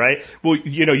excuse is, right? Well,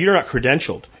 you know, you're not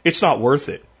credentialed. It's not worth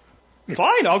it.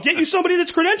 Fine, I'll get you somebody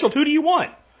that's credentialed. Who do you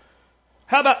want?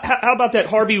 How about that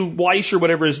Harvey Weiss or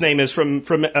whatever his name is from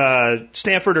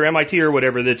Stanford or MIT or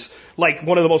whatever, that's like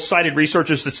one of the most cited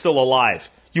researchers that's still alive?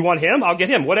 You want him? I'll get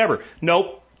him. Whatever.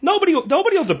 Nope. Nobody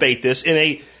will debate this in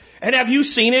a. And have you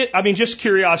seen it? I mean, just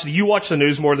curiosity. You watch the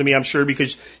news more than me, I'm sure,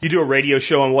 because you do a radio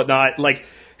show and whatnot. Like,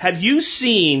 have you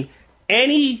seen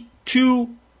any two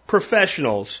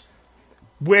professionals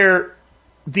where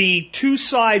the two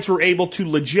sides were able to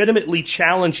legitimately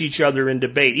challenge each other in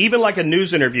debate, even like a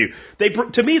news interview?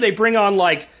 To me, they bring on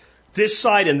like this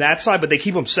side and that side, but they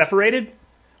keep them separated,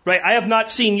 right? I have not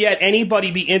seen yet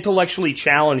anybody be intellectually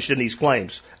challenged in these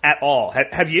claims at all.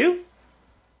 Have you?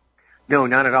 No,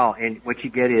 not at all. And what you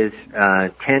get is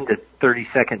 10 to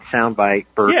 30-second soundbite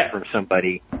bursts from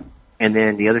somebody. And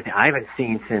then the other thing I haven't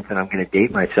seen since, and I'm going to date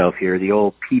myself here, the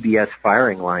old PBS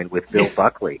firing line with Bill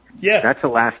Buckley. Yeah. That's the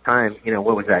last time, you know,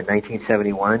 what was that,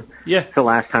 1971? Yeah. It's the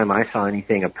last time I saw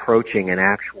anything approaching an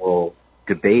actual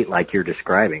debate like you're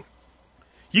describing.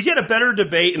 You get a better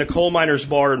debate in a coal miner's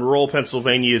bar in rural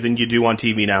Pennsylvania than you do on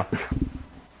TV now.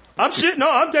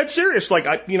 I'm dead serious.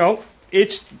 Like,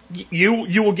 it's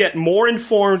you will get more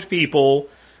informed people.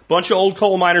 Bunch of old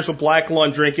coal miners with black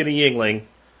lung drinking a Yingling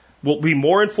will be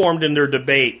more informed in their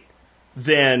debate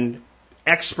than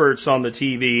experts on the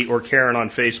TV or Karen on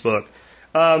Facebook.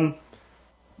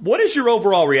 What is your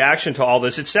overall reaction to all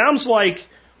this? It sounds like,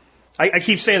 I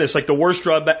keep saying this, like the worst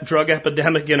drug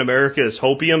epidemic in America is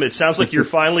hopium. It sounds like you're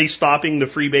finally stopping the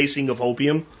freebasing of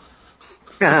hopium.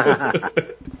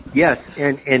 Yes,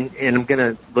 and I'm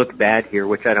going to look bad here,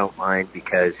 which I don't mind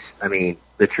because, I mean,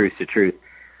 the truth's the truth.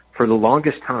 For the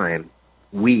longest time,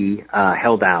 we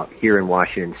held out here in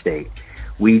Washington State.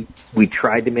 We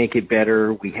tried to make it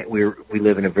better. We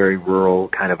live in a very rural,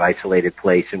 kind of isolated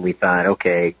place, and we thought,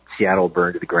 okay, Seattle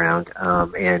burned to the ground,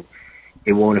 and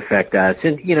it won't affect us.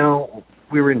 And you know,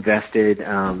 we were invested,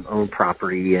 own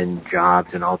property and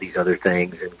jobs and all these other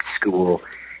things, and school.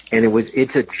 And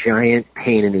it's a giant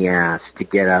pain in the ass to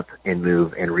get up and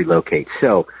move and relocate.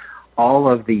 So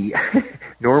all of the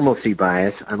normalcy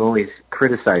bias I'm always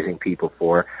criticizing people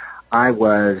for, I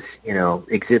was,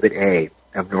 exhibit A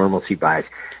of normalcy bias.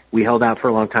 We held out for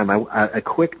a long time. A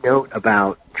quick note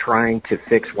about trying to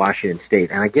fix Washington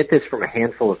State. And I get this from a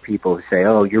handful of people who say,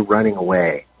 oh, you're running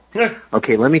away.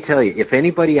 Okay, let me tell you, if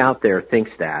anybody out there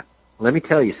thinks that, let me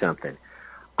tell you something.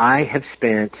 I have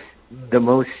spent the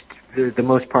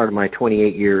most part of my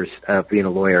 28 years of being a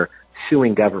lawyer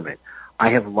suing government.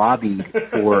 I have lobbied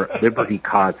for liberty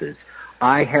causes.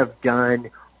 I have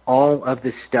done all of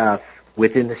the stuff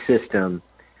within the system.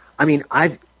 I mean,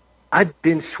 I've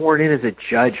been sworn in as a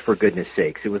judge, for goodness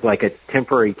sakes. It was like a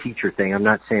temporary teacher thing. I'm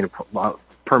not saying a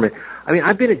permanent. I mean,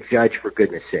 I've been a judge, for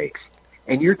goodness sakes.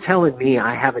 And you're telling me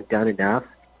I haven't done enough?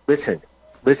 Listen,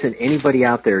 anybody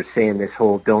out there is saying this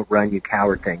whole don't run, you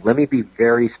coward thing. Let me be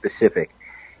very specific.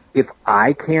 If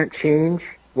I can't change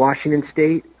Washington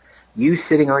State, you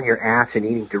sitting on your ass and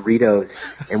eating Doritos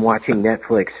and watching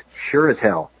Netflix sure as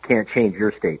hell can't change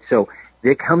your state. So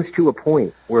it comes to a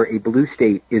point where a blue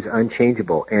state is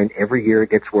unchangeable, and every year it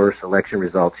gets worse, election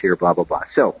results here, blah, blah, blah.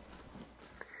 So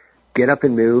get up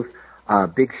and move.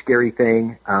 Big scary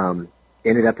thing.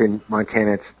 Ended up in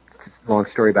Montana. It's a long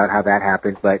story about how that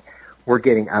happened, but we're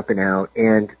getting up and out.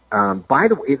 And by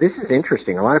the way, this is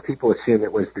interesting. A lot of people assume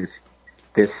it was this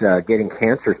getting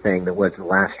cancer thing that was the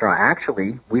last straw.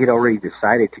 Actually, we had already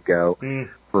decided to go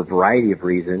for a variety of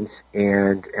reasons,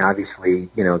 and obviously,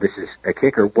 this is a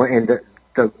kicker. And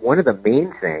one of the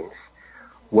main things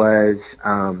was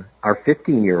our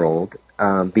 15-year-old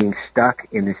being stuck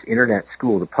in this internet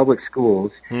school. The public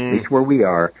schools, at least where we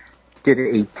are, did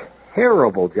a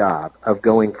terrible job of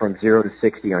going from 0 to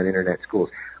 60 on internet schools.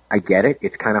 I get it.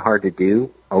 It's kind of hard to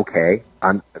do. Okay.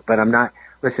 But I'm not,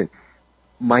 listen,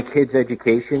 my kid's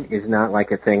education is not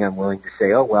like a thing I'm willing to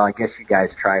say, oh, well, I guess you guys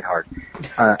tried hard.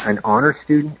 An honor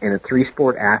student and a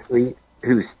 3-sport athlete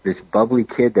who's this bubbly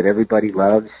kid that everybody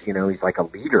loves, he's like a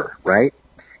leader, right?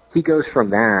 He goes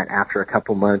from that after a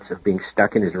couple months of being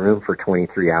stuck in his room for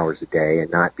 23 hours a day and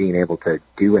not being able to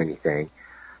do anything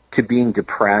to being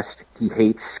depressed. He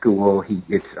hates school.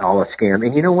 It's all a scam.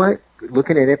 And you know what?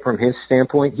 Looking at it from his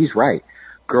standpoint, he's right.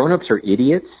 Grown-ups are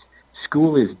idiots.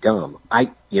 School is dumb.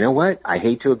 You know what? I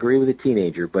hate to agree with a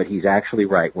teenager, but he's actually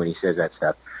right when he says that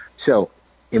stuff. So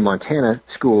in Montana,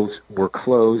 schools were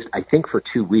closed, I think, for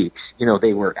 2 weeks. You know,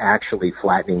 they were actually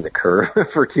flattening the curve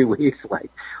for 2 weeks,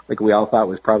 like we all thought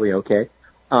was probably okay.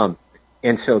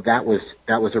 And so that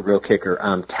was a real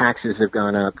kicker. Taxes have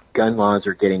gone up, gun laws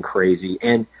are getting crazy,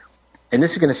 and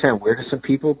this is going to sound weird to some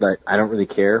people, but I don't really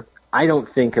care. I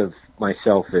don't think of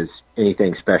myself as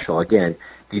anything special. Again,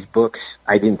 these books,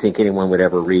 I didn't think anyone would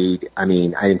ever read. I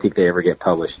mean, I didn't think they'd ever get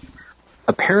published.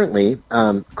 Apparently,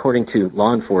 according to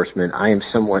law enforcement, I am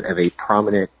somewhat of a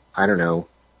prominent, I don't know,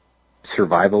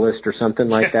 survivalist or something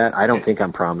like that. I don't think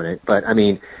I'm prominent, but I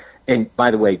mean, and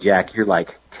by the way, Jack, you're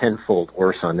like tenfold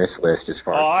worse on this list as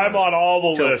far as... I'm on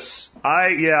all the lists.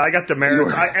 I got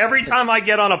demerits. Every time I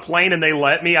get on a plane and they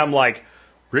let me, I'm like,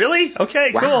 really?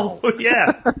 Okay, wow. Cool.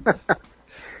 Yeah.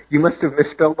 You must have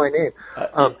misspelled my name.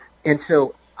 And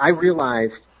so I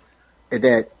realized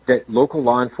that local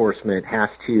law enforcement has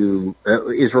to,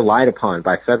 is relied upon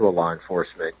by federal law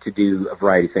enforcement to do a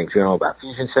variety of things. We all know about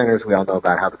fusion centers. We all know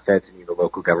about how the feds need the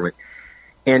local government.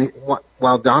 And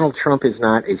while Donald Trump is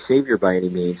not a savior by any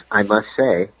means, I must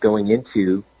say, going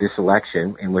into this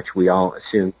election, in which we all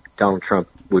assumed Donald Trump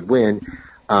would win,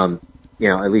 you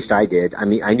know, at least I did. I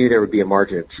mean, I knew there would be a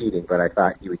margin of cheating, but I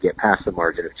thought he would get past the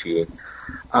margin of cheating.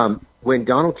 When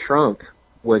Donald Trump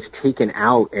was taken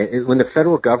out, when the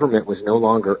federal government was no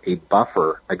longer a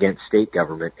buffer against state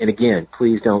government, and again,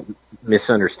 please don't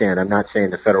misunderstand, I'm not saying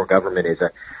the federal government is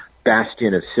a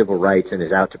bastion of civil rights and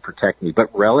is out to protect me, but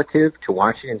relative to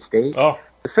Washington State,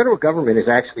 the federal government is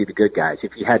actually the good guys,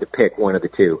 if you had to pick one of the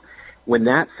two. When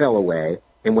that fell away,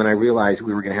 and when I realized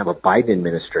we were going to have a Biden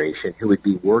administration who would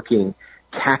be working,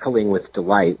 cackling with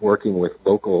delight, working with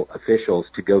local officials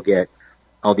to go get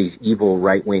all these evil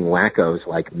right-wing wackos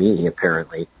like me,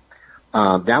 apparently.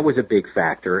 That was a big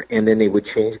factor. And then they would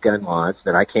change gun laws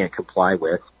that I can't comply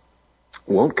with,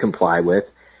 won't comply with,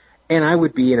 and I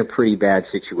would be in a pretty bad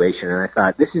situation. And I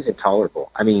thought, this is intolerable.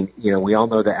 I mean, you know, we all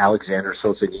know the Alexander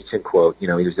Solzhenitsyn quote. You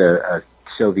know, he was a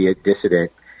Soviet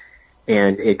dissident.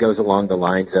 And it goes along the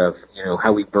lines of, you know,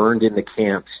 how we burned in the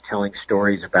camps, telling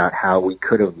stories about how we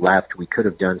could have left, we could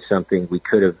have done something, we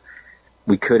could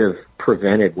have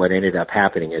prevented what ended up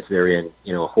happening as they're in,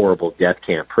 you know, a horrible death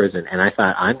camp prison. And I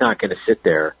thought, I'm not going to sit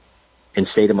there and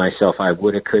say to myself, I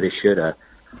woulda, coulda, shoulda.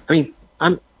 I mean,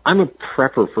 I'm a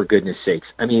prepper, for goodness sakes.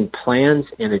 I mean, plans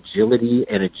and agility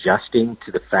and adjusting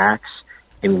to the facts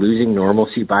and losing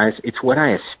normalcy bias, it's what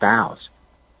I espouse.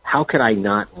 How could I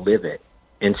not live it?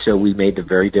 And so we made the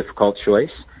very difficult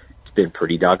choice. It's been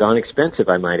pretty doggone expensive,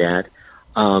 I might add,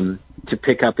 to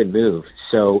pick up and move.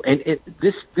 So, and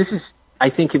this is, I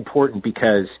think, important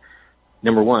because,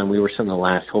 number one, we were some of the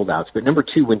last holdouts. But number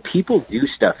two, when people do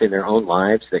stuff in their own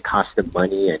lives that costs them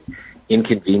money and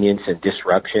inconvenience and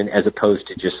disruption, as opposed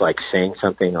to just like saying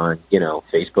something on, you know,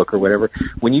 Facebook or whatever,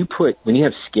 when you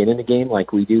have skin in the game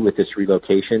like we do with this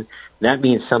relocation, that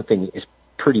means something is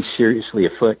pretty seriously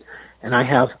afoot. And I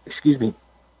have,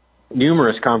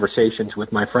 numerous conversations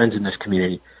with my friends in this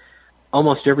community.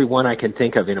 Almost every one I can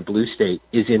think of in a blue state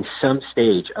is in some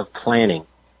stage of planning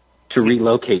to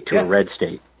relocate to a red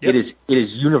state. Yep. It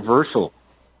is universal,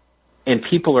 and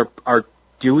people are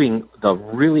doing the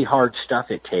really hard stuff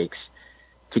it takes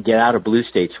to get out of blue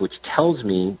states, which tells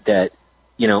me that,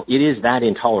 you know, it is that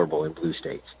intolerable in blue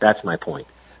states. That's my point.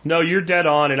 No, you're dead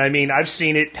on, and I mean, I've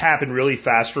seen it happen really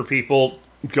fast for people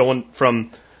going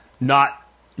from not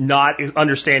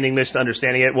understanding this to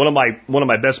understanding it. One of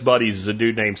my best buddies is a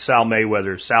dude named Sal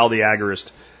Mayweather, Sal the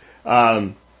Agorist.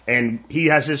 And he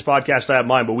has his podcast, I have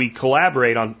mine, but we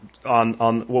collaborate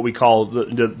on what we call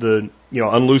the you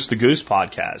know, Unloose the Goose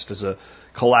podcast as a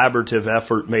collaborative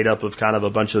effort made up of kind of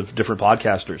a bunch of different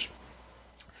podcasters.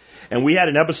 And we had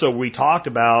an episode where we talked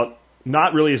about,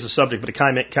 not really as a subject, but it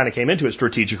kind of came into it,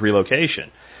 strategic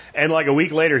relocation. And like a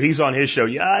week later, he's on his show.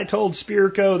 Yeah, I told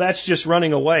Spirko that's just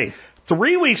running away.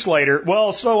 3 weeks later,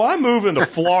 well, so I'm moving to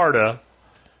Florida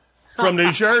from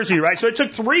New Jersey, right? So it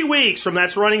took 3 weeks from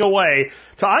that's running away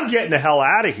to I'm getting the hell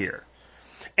out of here.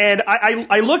 And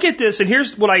I look at this, and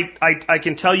here's what I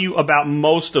can tell you about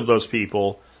most of those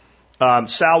people.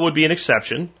 Sal would be an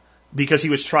exception because he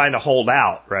was trying to hold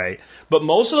out, right? But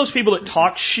most of those people that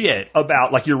talk shit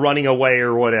about, like, you're running away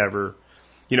or whatever,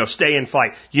 you know, stay and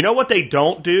fight. You know what they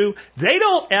don't do? They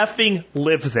don't effing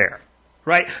live there.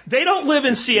 Right? They don't live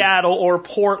in Seattle or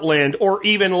Portland or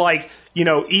even like, you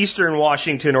know, Eastern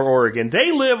Washington or Oregon.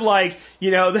 They live like,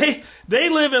 you know, they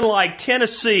live in like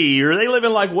Tennessee or they live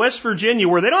in like West Virginia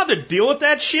where they don't have to deal with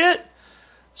that shit.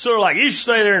 So they're like, you should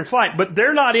stay there and fight, but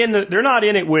they're not in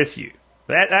it with you.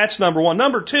 That's number one.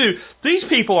 Number two, these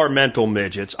people are mental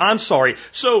midgets. I'm sorry.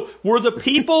 So were the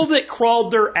people that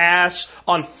crawled their ass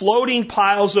on floating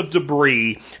piles of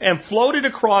debris and floated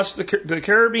across the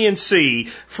Caribbean Sea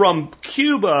from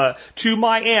Cuba to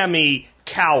Miami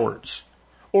cowards?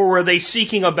 Or were they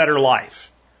seeking a better life?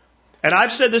 And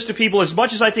I've said this to people as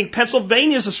much as I think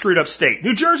Pennsylvania is a screwed up state.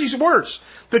 New Jersey's worse.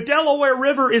 The Delaware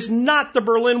River is not the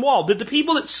Berlin Wall. Did the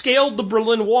people that scaled the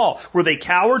Berlin Wall, were they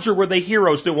cowards or were they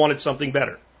heroes that wanted something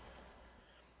better?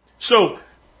 So,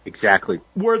 exactly.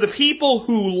 Were the people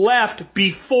who left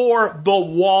before the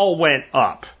wall went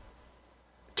up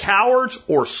cowards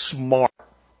or smart?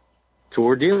 That's what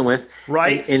we're dealing with.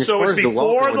 Right? And so it's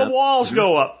before the walls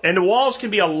go up. And the walls can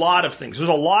be a lot of things. There's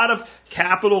a lot of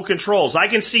capital controls. I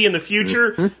can see in the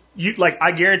future,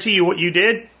 I guarantee you what you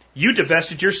did, you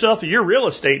divested yourself of your real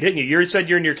estate, didn't you? You said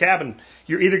you're in your cabin.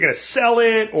 You're either going to sell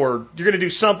it or you're going to do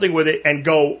something with it and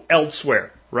go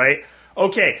elsewhere, right?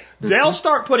 Okay, they'll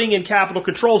start putting in capital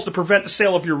controls to prevent the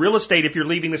sale of your real estate if you're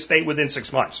leaving the state within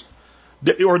 6 months.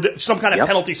 Or some kind of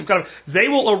penalty, they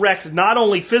will erect not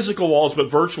only physical walls, but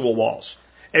virtual walls.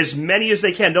 As many as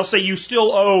they can. They'll say you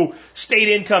still owe state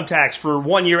income tax for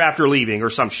 1 year after leaving or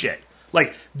some shit.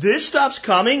 Like, this stuff's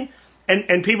coming,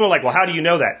 and people are like, well, how do you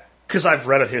know that? Because I've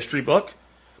read a history book.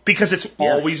 Because it's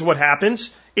always what happens.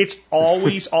 It's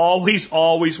always,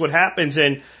 always what happens.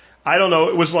 And I don't know,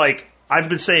 it was like, I've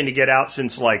been saying to get out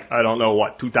since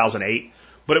 2008.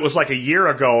 But it was like a year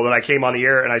ago that I came on the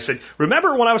air and I said,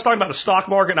 remember when I was talking about the stock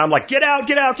market and I'm like, get out,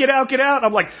 get out, get out, get out.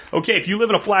 I'm like, okay, if you live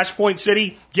in a flashpoint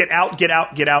city, get out, get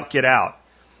out, get out, get out.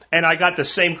 And I got the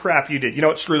same crap you did. You know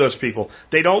what? Screw those people.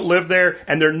 They don't live there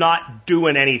and they're not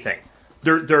doing anything.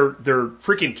 They're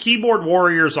freaking keyboard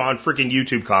warriors on freaking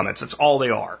YouTube comments. That's all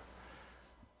they are.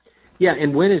 Yeah,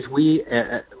 and when is we,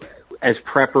 as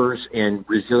preppers and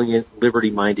resilient,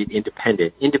 liberty-minded,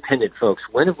 independent folks,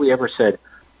 when have we ever said,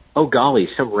 oh, golly,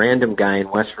 some random guy in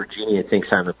West Virginia thinks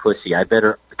I'm a pussy. I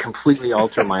better completely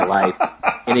alter my life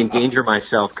and endanger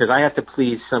myself because I have to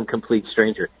please some complete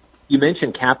stranger. You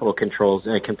mentioned capital controls,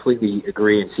 and I completely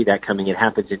agree and see that coming. It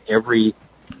happens in every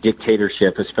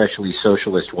dictatorship, especially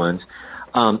socialist ones.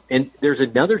 And there's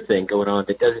another thing going on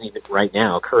that doesn't even, right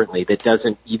now, currently, that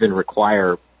doesn't even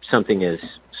require something as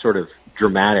sort of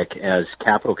dramatic as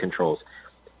capital controls.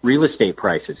 Real estate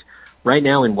prices. Right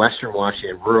now in Western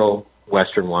Washington, rural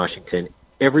Western Washington,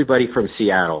 everybody from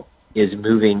Seattle is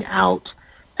moving out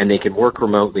and they can work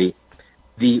remotely.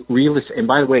 The real estate, and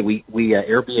by the way, we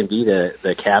Airbnb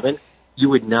the cabin. You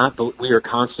would not, we are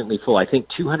constantly full. I think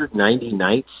 290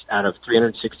 nights out of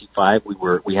 365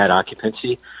 we had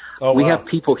occupancy. Oh, we have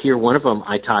people here. One of them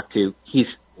I talked to, he's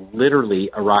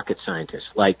literally a rocket scientist.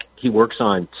 Like, he works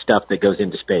on stuff that goes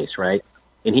into space, right?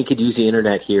 And he could use the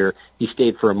internet here. He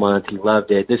stayed for a month. He loved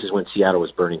it. This is when Seattle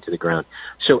was burning to the ground.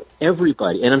 So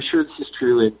everybody, and I'm sure this is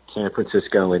true in San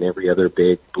Francisco and every other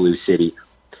big blue city,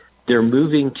 they're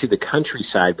moving to the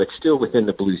countryside, but still within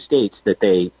the blue states that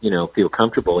they, feel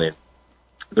comfortable in.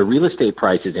 The real estate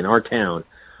prices in our town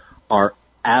are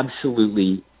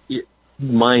absolutely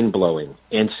mind-blowing.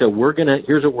 And so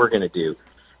here's what we're going to do.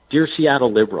 Dear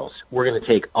Seattle liberals, we're going to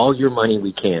take all your money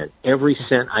we can. Every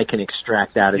cent I can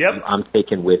extract out of you, I'm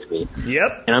taking with me.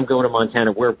 Yep. And I'm going to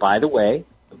Montana where, by the way,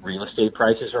 real estate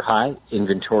prices are high.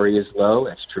 Inventory is low.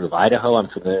 That's true of Idaho. I'm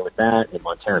familiar with that. In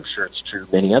Montana, I'm sure it's true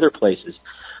of many other places.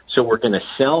 So we're going to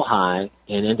sell high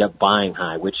and end up buying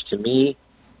high, which to me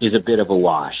is a bit of a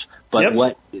wash.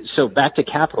 But so back to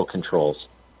capital controls.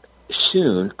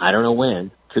 Soon, I don't know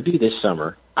when, could be this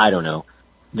summer, I don't know,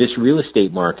 this real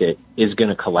estate market is going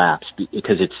to collapse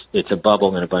because it's a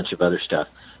bubble and a bunch of other stuff.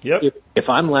 Yep. If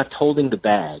I'm left holding the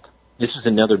bag, this is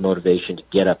another motivation to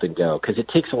get up and go because it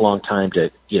takes a long time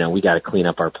to, we got to clean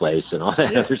up our place and all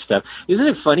that other stuff. Isn't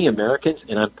it funny, Americans,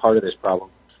 and I'm part of this problem,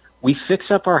 we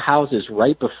fix up our houses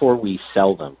right before we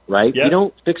sell them, right? Yep. We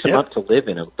don't fix them up to live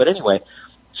in them. But anyway,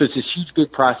 so it's this huge,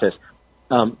 big process.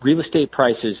 Real estate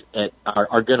prices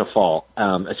are going to fall,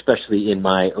 especially in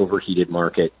my overheated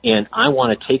market. And I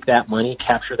want to take that money,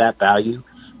 capture that value,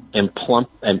 and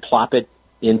plop it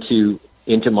into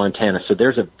Montana. So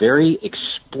there's a very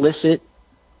explicit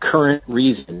current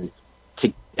reason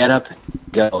to get up and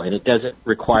go, and it doesn't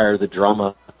require the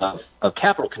drama of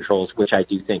capital controls, which I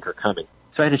do think are coming.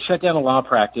 So I had to shut down a law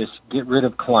practice, get rid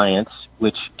of clients,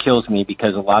 which kills me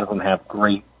because a lot of them have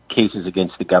great cases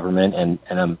against the government, and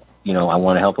I'm I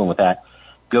want to help them with that.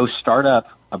 Go start up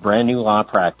a brand new law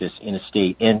practice in a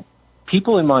state. And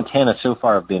people in Montana so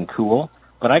far have been cool,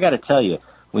 but I got to tell you,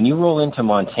 when you roll into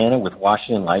Montana with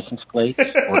Washington license plates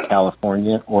or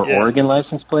California or Oregon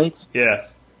license plates,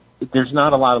 there's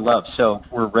not a lot of love. So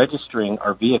we're registering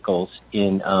our vehicles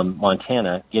in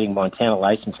Montana, getting Montana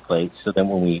license plates, so then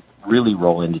when we really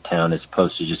roll into town as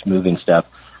opposed to just moving stuff,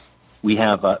 we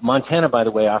have Montana, by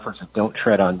the way, offers a Don't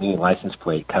Tread on Me license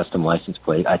plate, custom license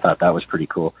plate. I thought that was pretty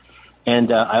cool.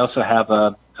 And I also have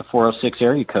a 406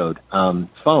 area code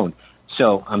phone.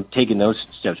 So I'm taking those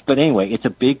steps. But anyway, it's a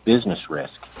big business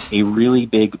risk, a really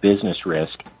big business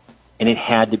risk, and it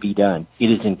had to be done.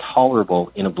 It is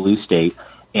intolerable in a blue state.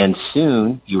 And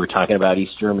soon, you were talking about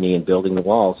East Germany and building the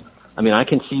walls. I mean, I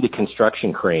can see the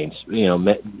construction cranes,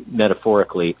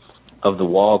 metaphorically, of the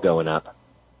wall going up.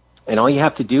 And all you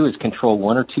have to do is control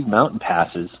one or two mountain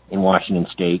passes in Washington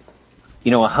State. A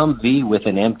Humvee with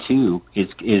an M2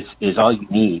 is all you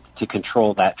need to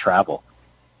control that travel.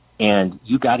 And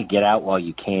you got to get out while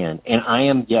you can. And I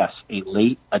am, yes, a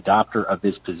late adopter of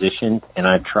this position, and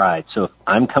I've tried. So if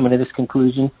I'm coming to this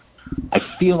conclusion, I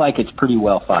feel like it's pretty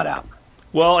well thought out.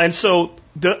 Well, and so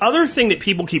the other thing that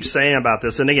people keep saying about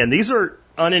this, and again, these are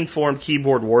uninformed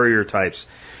keyboard warrior types.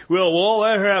 Well, all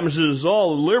that happens is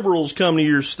all the liberals come to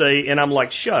your state, and I'm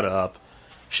like, shut up.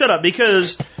 Shut up,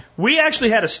 because we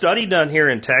actually had a study done here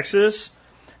in Texas,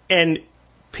 and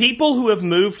people who have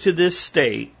moved to this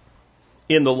state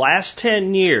in the last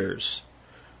 10 years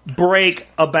break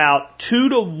about 2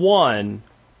 to 1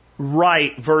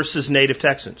 right versus native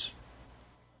Texans.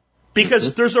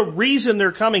 Because there's a reason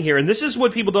they're coming here, and this is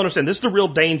what people don't understand. This is the real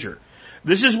danger.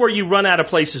 This is where you run out of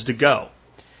places to go.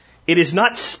 It is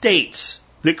not states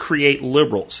that create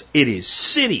liberals. It is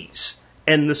cities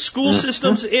and the school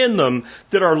systems in them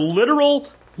that are literal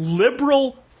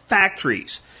liberal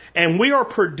factories. And we are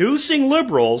producing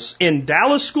liberals in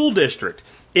Dallas School District,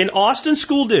 in Austin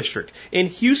School District, in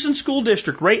Houston School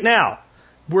District right now,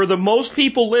 where the most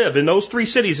people live in those 3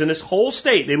 cities in this whole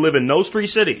state. They live in those 3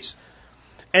 cities.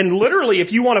 And literally,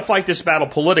 if you want to fight this battle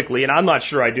politically, and I'm not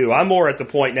sure I do, I'm more at the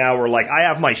point now where, like, I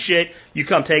have my shit, you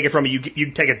come take it from me,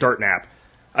 you take a dirt nap.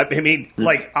 I mean,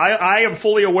 like, I am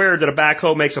fully aware that a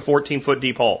backhoe makes a 14-foot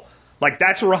deep hole. Like,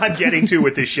 that's where I'm getting to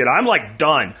with this shit. I'm, like,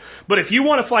 done. But if you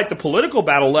want to fight the political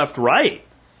battle left-right,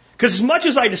 because as much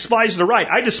as I despise the right,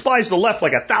 I despise the left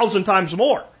like 1,000 times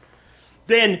more,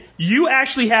 then you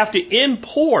actually have to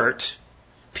import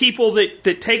people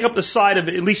that take up the side of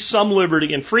at least some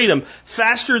liberty and freedom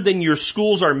faster than your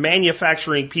schools are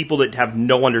manufacturing people that have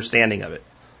no understanding of it.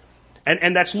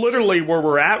 And that's literally where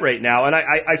we're at right now. And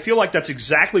I feel like that's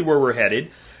exactly where we're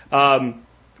headed.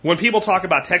 When people talk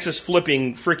about Texas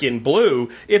flipping freaking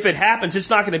blue, if it happens, it's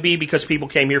not going to be because people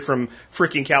came here from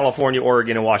freaking California,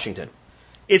 Oregon, and Washington.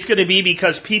 It's going to be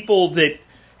because people that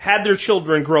had their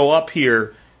children grow up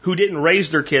here who didn't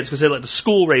raise their kids because they let the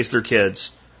school raise their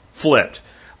kids flipped.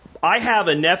 I have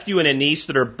a nephew and a niece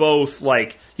that are both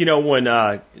like,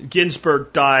 when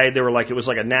Ginsburg died, they were like, it was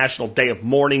like a national day of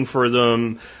mourning for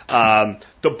them.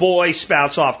 The boy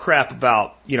spouts off crap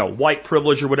about, white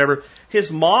privilege or whatever.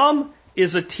 His mom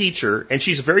is a teacher, and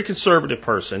she's a very conservative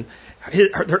person.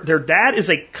 Their dad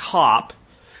is a cop.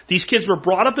 These kids were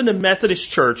brought up in the Methodist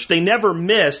church. They never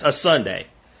missed a Sunday.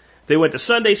 They went to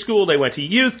Sunday school. They went to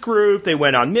youth group. They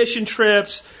went on mission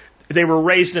trips. They were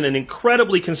raised in an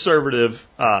incredibly conservative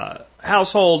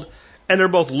household, and they're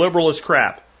both liberal as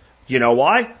crap. You know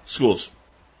why? Schools.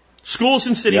 Schools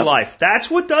and city life. That's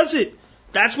what does it.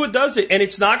 That's what does it, and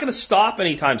it's not going to stop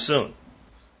anytime soon.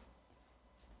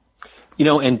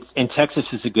 And Texas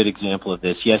is a good example of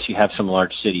this. Yes, you have some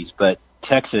large cities, but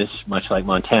Texas, much like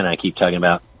Montana I keep talking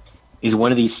about, is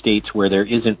one of these states where there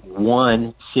isn't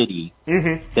one city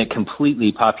that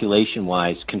completely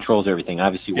population-wise controls everything.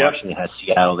 Obviously, Washington has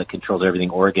Seattle that controls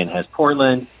everything. Oregon has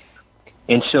Portland.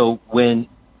 And so when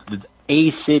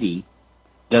a city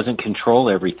doesn't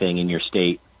control everything in your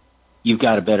state, you've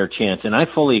got a better chance. And I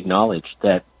fully acknowledge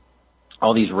that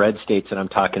all these red states that I'm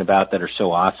talking about that are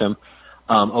so awesome,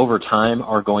 over time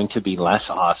are going to be less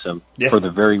awesome for the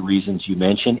very reasons you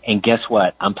mentioned. And guess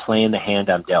what? I'm playing the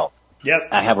hand I'm dealt.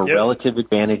 I have a relative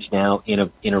advantage now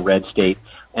in a red state.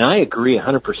 And I agree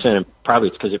 100%, and probably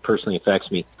it's because it personally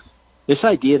affects me. This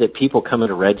idea that people coming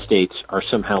to red states are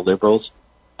somehow liberals,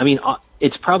 I mean,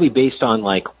 it's probably based on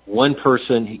like one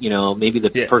person, maybe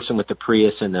the person with the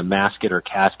Prius and the masket or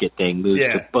casket thing moved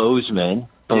to Bozeman,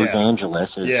 Angeles.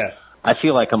 I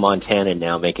feel like a Montanan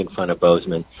now making fun of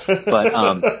Bozeman.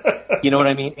 But, you know what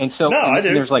I mean? And so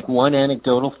there's like one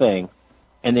anecdotal thing.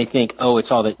 And they think, oh, it's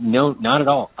all that. No, not at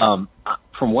all.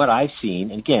 From what I've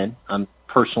seen, and again, I'm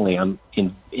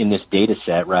in this data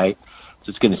set, right?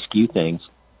 So it's going to skew things.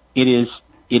 It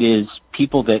is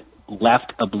people that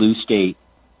left a blue state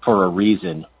for a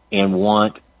reason and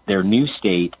want their new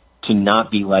state to not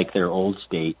be like their old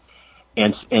state.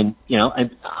 And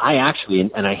I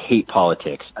actually, and I hate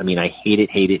politics. I mean, I hate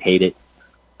it.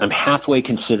 I'm halfway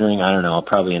considering, I don't know, I'll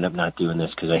probably end up not doing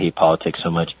this because I hate politics so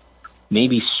much.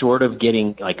 Maybe sort of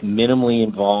getting like minimally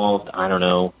involved. I don't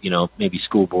know, maybe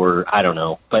school board, I don't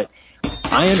know. But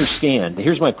I understand.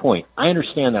 Here's my point. I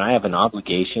understand that I have an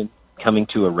obligation coming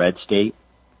to a red state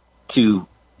to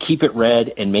keep it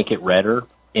red and make it redder.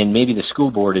 And maybe the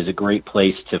school board is a great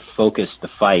place to focus the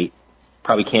fight.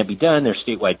 Probably can't be done. There's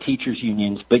statewide teachers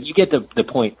unions, but you get the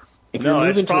point. No,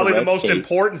 it's probably the most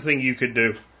important thing you could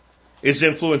do is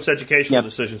influence educational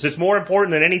decisions. It's more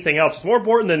important than anything else. It's more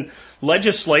important than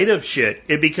legislative shit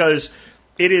because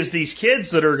it is these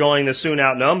kids that are going to soon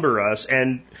outnumber us,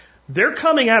 and they're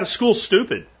coming out of school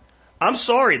stupid. I'm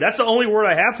sorry. That's the only word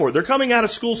I have for it. They're coming out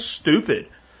of school stupid.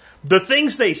 The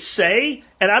things they say,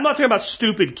 and I'm not talking about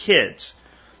stupid kids.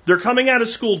 They're coming out of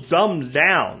school dumbed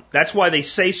down. That's why they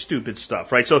say stupid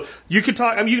stuff, right? So you can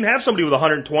talk, you can have somebody with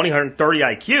 120, 130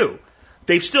 IQ.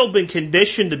 They've still been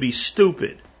conditioned to be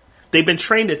stupid. They've been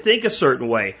trained to think a certain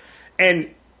way.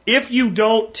 And if you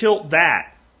don't tilt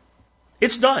that,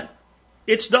 it's done.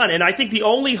 It's done. And I think the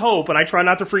only hope, and I try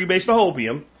not to freebase the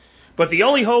hopium, but the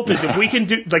only hope is if we can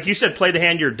do, like you said, play the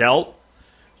hand you're dealt,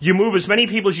 you move as many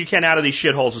people as you can out of these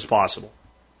shitholes as possible.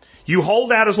 You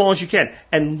hold out as long as you can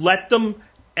and let them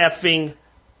effing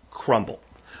crumble.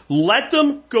 Let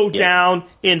them go down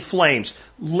in flames.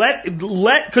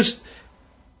 Because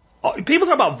people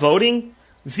talk about voting.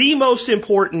 The most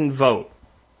important vote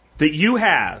that you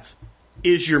have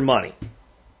is your money.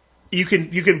 You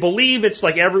can believe it's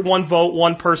like every one vote,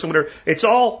 one person, whatever. It's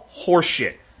all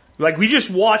horseshit. Like we just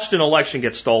watched an election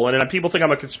get stolen, and people think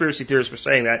I'm a conspiracy theorist for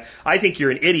saying that. I think you're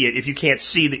an idiot if you can't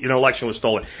see that an election was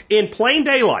stolen in plain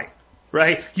daylight.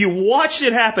 Right? You watched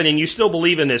it happen and you still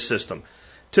believe in this system.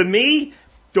 To me,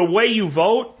 the way you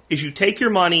vote is you take your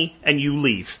money and you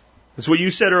leave. That's what you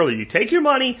said earlier. You take your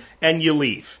money and you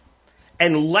leave.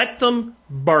 And let them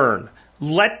burn.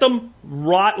 Let them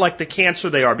rot like the cancer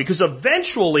they are. Because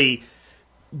eventually,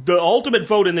 the ultimate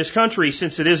vote in this country,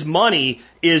 since it is money,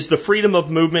 is the freedom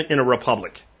of movement in a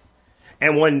republic.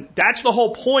 And when that's the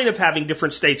whole point of having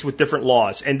different states with different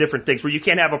laws and different things, where you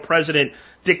can't have a president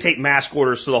dictate mask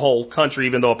orders to the whole country,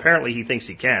 even though apparently he thinks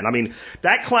he can. I mean,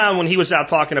 that clown, when he was out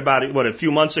talking about it, a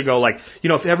few months ago, like,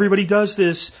 if everybody does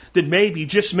this, then maybe,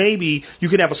 just maybe, you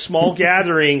can have a small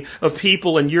gathering of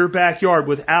people in your backyard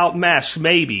without masks,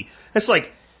 maybe. It's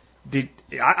like,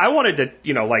 I wanted to,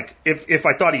 if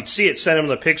I thought he'd see it, send him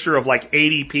the picture of like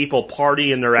 80 people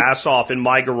partying their ass off in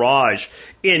my garage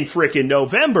in frickin'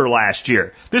 November last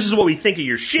year. This is what we think of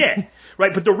your shit,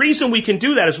 right? But the reason we can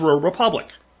do that is we're a republic,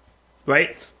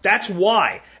 right? That's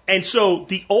why. And so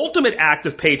the ultimate act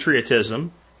of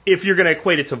patriotism, if you're going to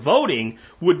equate it to voting,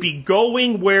 would be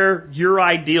going where your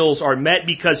ideals are met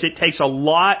because it takes a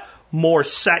lot more,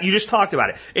 you just talked about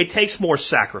it. It takes more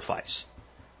sacrifice.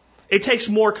 It takes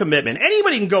more commitment.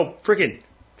 Anybody can go freaking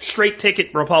straight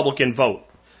ticket Republican vote.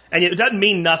 And it doesn't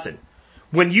mean nothing.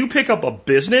 When you pick up a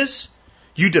business,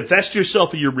 you divest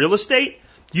yourself of your real estate,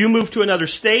 you move to another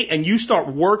state, and you start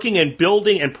working and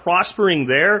building and prospering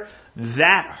there,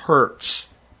 that hurts.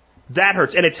 That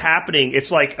hurts. And it's happening.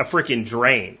 It's like a freaking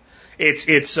drain.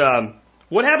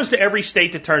 What happens to every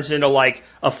state that turns into like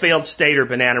a failed state or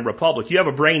banana republic? You have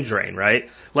a brain drain, right?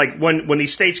 Like when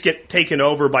these states get taken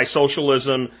over by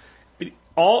socialism,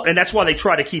 and that's why they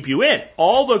try to keep you in.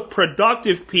 All the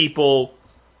productive people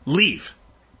leave.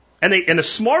 And the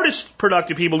smartest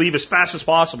productive people leave as fast as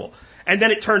possible. And then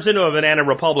it turns into a banana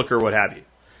republic or what have you.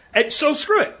 And so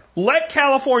screw it. Let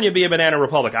California be a banana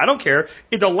republic. I don't care.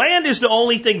 If the land is the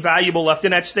only thing valuable left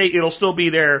in that state, it'll still be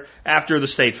there after the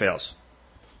state fails.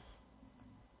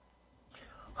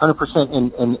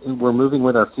 100%. And we're moving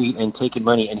with our feet and taking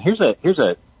money. And here's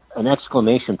an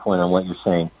exclamation point on what you're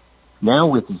saying. Now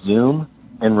with Zoom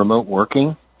and remote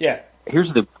working,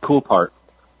 here's the cool part.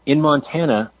 In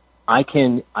Montana, I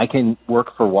can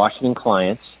work for Washington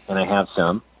clients, and I have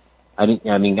some. I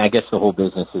guess the whole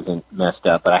business isn't messed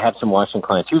up, but I have some Washington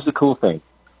clients. Here's the cool thing.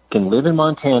 I can live in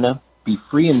Montana, be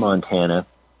free in Montana,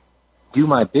 do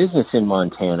my business in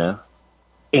Montana,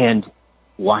 and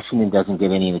Washington doesn't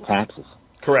get any of the taxes.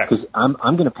 Correct. Because I'm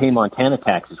going to pay Montana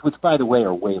taxes, which, by the way,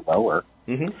 are way lower.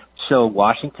 Mm-hmm. So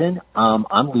Washington,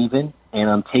 I'm leaving, and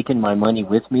I'm taking my money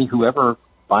with me. Whoever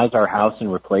buys our house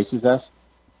and replaces us,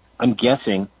 I'm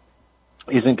guessing,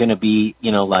 isn't going to be,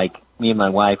 like me and my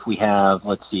wife, we have,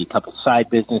 let's see, a couple side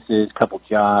businesses, a couple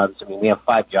jobs. I mean, we have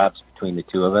 5 jobs between the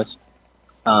two of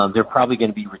us. They're probably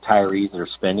going to be retirees that are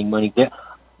spending money.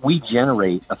 we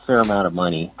generate a fair amount of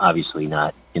money, obviously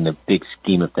not in the big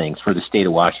scheme of things, for the state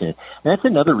of Washington. And that's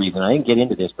another reason. I didn't get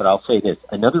into this, but I'll say this.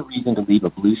 Another reason to leave a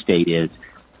blue state is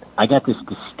I got this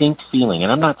distinct feeling,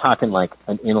 and I'm not talking like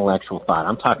an intellectual thought.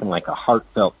 I'm talking like a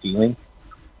heartfelt feeling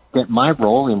that my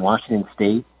role in Washington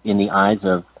State, in the eyes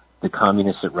of the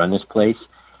communists that run this place,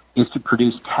 is to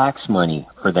produce tax money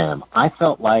for them. I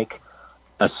felt like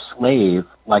a slave,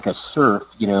 like a serf,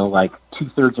 like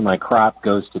 2/3 of my crop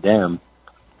goes to them,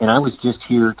 and I was just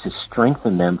here to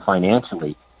strengthen them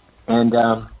financially. And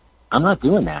I'm not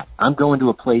doing that. I'm going to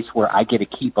a place where I get to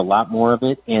keep a lot more of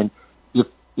it, and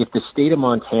if the state of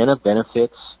Montana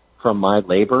benefits from my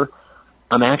labor,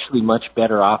 I'm actually much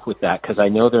better off with that because I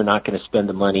know they're not going to spend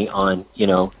the money on,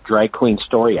 drag queen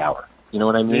story hour. You know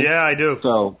what I mean? Yeah, I do.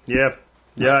 So yeah,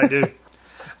 I do.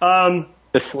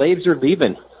 The slaves are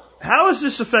leaving. How has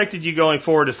this affected you going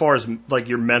forward as far as like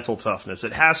your mental toughness?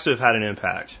 It has to have had an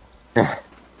impact.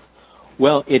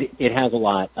 Well, it has a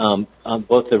lot.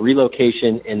 Both the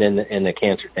relocation and then the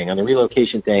cancer thing. On the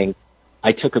relocation thing,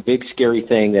 I took a big scary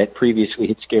thing that previously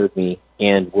had scared me,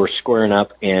 and we're squaring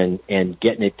up and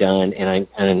getting it done. And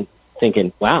I'm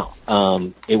thinking, wow,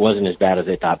 it wasn't as bad as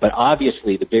I thought. But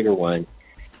obviously, the bigger one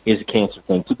is the cancer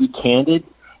thing. To be candid,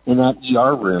 in that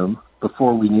ER room,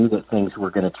 before we knew that things were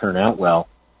going to turn out well,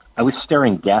 I was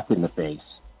staring death in the face,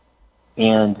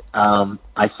 and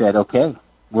I said, okay,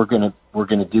 we're gonna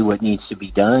do what needs to be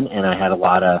done. And I had a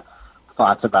lot of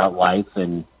thoughts about life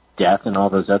and death and all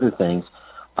those other things.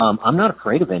 I'm not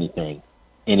afraid of anything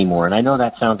anymore. And I know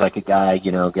that sounds like a guy,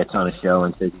 gets on a show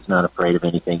and says he's not afraid of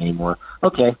anything anymore.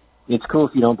 Okay, it's cool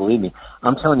if you don't believe me.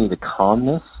 I'm telling you the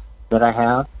calmness that I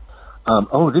have.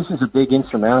 This is a big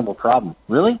insurmountable problem.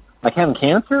 Really? Like having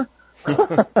cancer?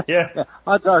 Yeah.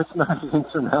 Odds are it's not as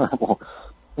insurmountable.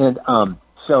 And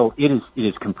so it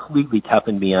is completely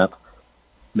toughened me up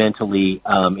mentally.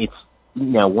 It's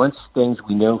now once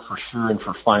we know for sure and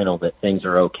for final that things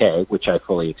are okay, which I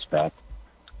fully expect.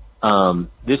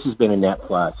 This has been a net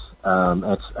plus.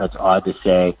 That's odd to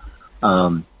say.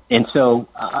 And so,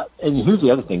 and here's the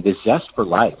other thing, the zest for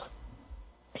life.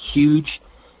 Huge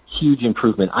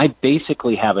improvement. I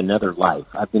basically have another life.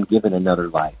 I've been given another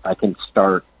life. I can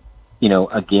start,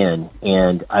 again,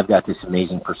 and I've got this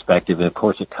amazing perspective. And of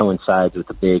course it coincides with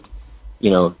the big,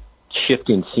 shift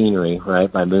in scenery, right,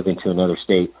 by moving to another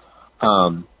state.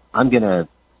 I'm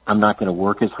not going to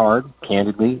work as hard,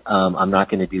 candidly. I'm not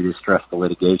going to do this stressful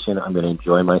litigation. I'm going to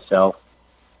enjoy myself.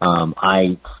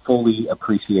 I fully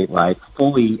appreciate life.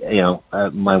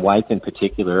 My wife in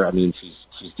particular, I mean,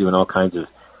 she's doing all kinds of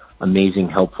amazing,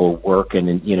 helpful work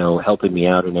and, helping me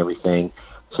out and everything.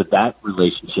 So that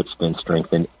relationship's been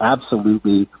strengthened.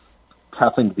 Absolutely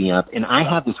toughened me up. And I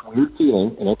have this weird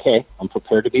feeling, and okay, I'm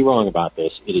prepared to be wrong about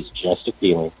this. It is just a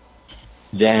feeling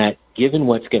that given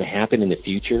what's going to happen in the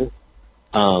future,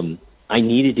 I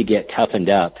needed to get toughened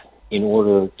up in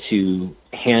order to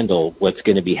handle what's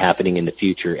going to be happening in the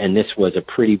future. And this was a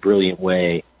pretty brilliant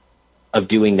way of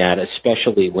doing that,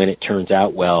 especially when it turns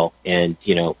out well and,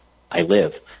 I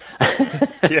live.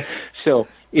 Yeah. So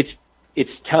it's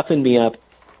toughened me up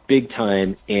big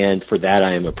time, and for that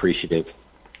I am appreciative.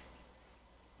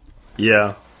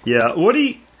 Yeah.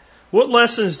 What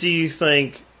lessons do you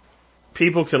think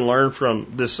people can learn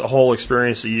from this whole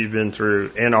experience that you've been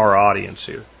through in our audience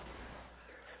here?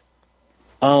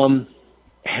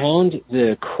 Hound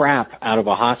the crap out of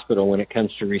a hospital when it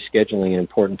comes to rescheduling an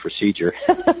important procedure.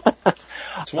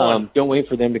 Don't wait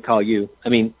for them to call you. I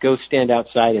mean, go stand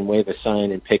outside and wave a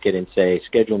sign and picket and say,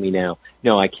 schedule me now.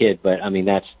 No, I kid, but I mean,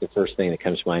 that's the first thing that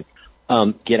comes to mind.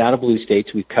 Get out of blue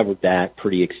states. We've covered that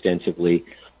pretty extensively.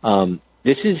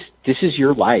 This is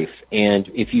your life, and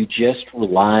if you just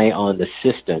rely on the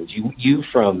systems, you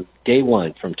from day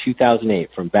one, from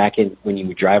 2008, from back in when you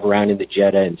would drive around in the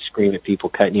Jetta and scream at people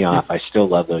cutting you off, I still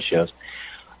love those shows.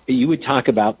 You would talk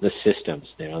about the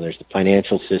systems. There's the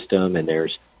financial system, and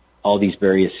there's all these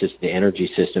various systems, the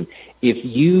energy system. If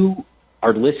you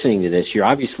are listening to this, you're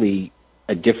obviously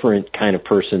a different kind of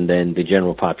person than the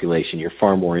general population. You're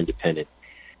far more independent.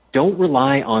 Don't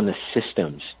rely on the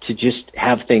systems to just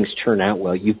have things turn out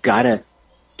well. You've got to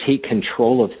take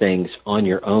control of things on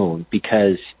your own,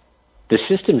 because the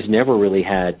systems never really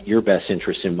had your best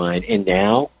interest in mind. And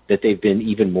now that they've been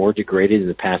even more degraded in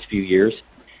the past few years,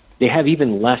 they have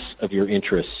even less of your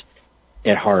interests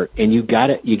at heart. And you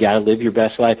gotta live your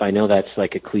best life. I know that's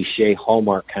like a cliche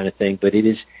Hallmark kind of thing, but it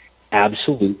is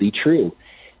absolutely true.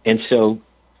 And so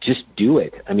just do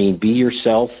it. I mean, be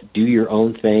yourself, do your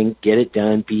own thing, get it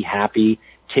done, be happy,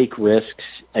 take risks,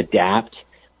 adapt,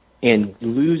 and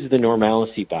lose the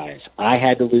normalcy bias. I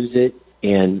had to lose it.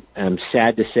 And I'm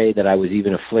sad to say that I was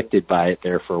even afflicted by it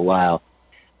there for a while.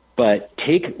 But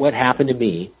take what happened to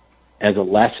me as a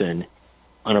lesson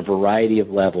on a variety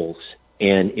of levels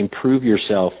and improve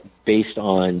yourself based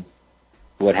on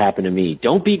what happened to me.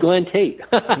 Don't be Glenn Tate.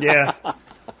 Yeah.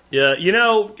 Yeah. You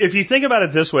know, if you think about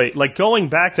it this way, like going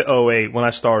back to 2008 when I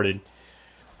started,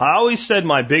 I always said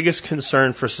my biggest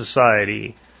concern for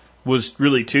society was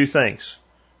really two things: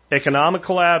 economic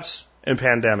collapse and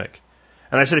pandemic.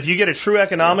 And I said, if you get a true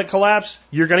economic collapse,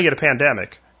 you're going to get a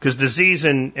pandemic, because disease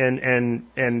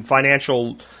and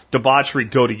financial debauchery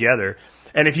go together.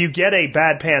 And if you get a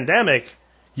bad pandemic,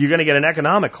 you're going to get an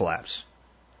economic collapse.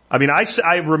 I mean,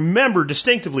 I remember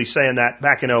distinctively saying that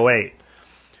back in 2008.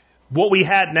 What we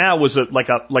had now was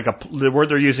the word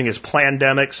they're using is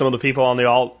plandemic, some of the people on the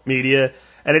alt media.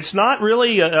 And it's not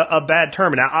really a bad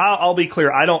term. Now, I'll be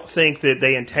clear. I don't think that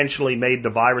they intentionally made the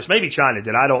virus. Maybe China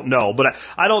did. I don't know. But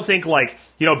I don't think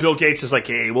Bill Gates is like,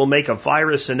 hey, we'll make a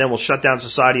virus and then we'll shut down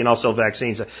society and I'll sell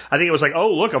vaccines. I think it was like,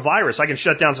 oh, look, a virus. I can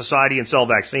shut down society and sell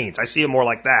vaccines. I see it more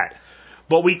like that.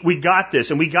 But we got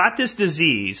this, and we got this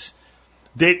disease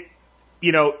that,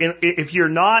 if you're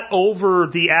not over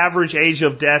the average age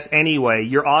of death anyway,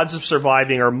 your odds of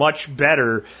surviving are much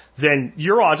better than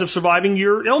your odds of surviving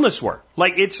your illness were.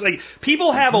 It's like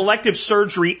people have elective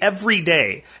surgery every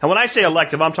day. And when I say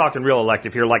elective, I'm talking real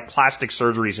elective here, like plastic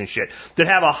surgeries and shit, that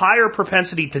have a higher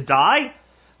propensity to die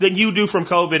than you do from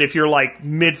COVID if you're like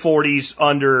mid-40s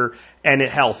under and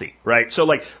healthy, right? So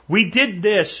we did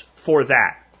this for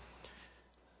that.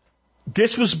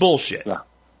 This was bullshit. Yeah.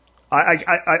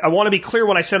 I want to be clear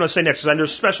when I say what I say next, because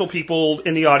there's special people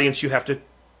in the audience you have to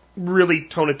really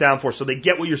tone it down for so they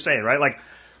get what you're saying, right?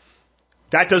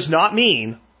 That does not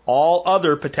mean all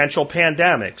other potential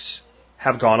pandemics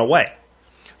have gone away.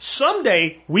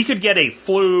 Someday we could get a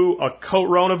flu, a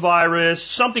coronavirus,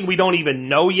 something we don't even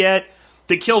know yet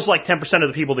that kills like 10% of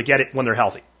the people that get it when they're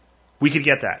healthy. We could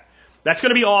get that. That's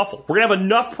going to be awful. We're going to have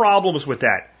enough problems with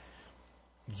that.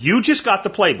 You just got the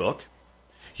playbook.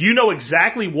 You know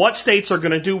exactly what states are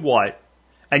going to do what,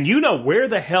 and you know where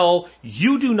the hell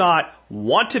you do not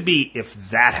want to be if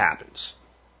that happens.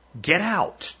 Get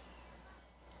out.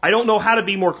 I don't know how to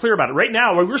be more clear about it. Right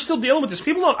now, we're still dealing with this.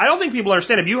 I don't think people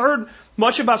understand. Have you heard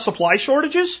much about supply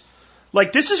shortages?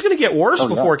 This is going to get worse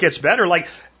before it gets better.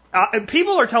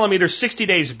 People are telling me they're 60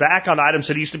 days back on items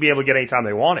that used to be able to get anytime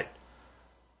they wanted.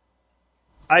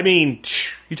 I mean,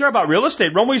 you talk about real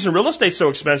estate. One reason real estate's so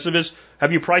expensive is,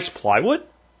 have you priced plywood?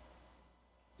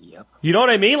 Yep. You know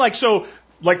what I mean?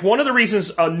 One of the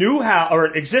reasons a new house or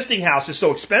an existing house is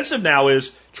so expensive now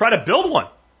is try to build one.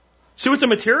 See what the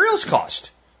materials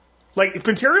cost.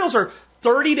 Materials are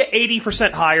 30 to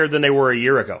 80% higher than they were a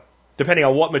year ago, depending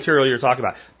on what material you're talking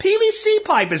about. PVC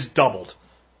pipe is doubled.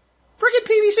 Friggin'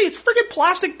 PVC. It's friggin'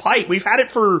 plastic pipe. We've had it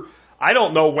for, I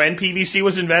don't know when PVC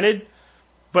was invented,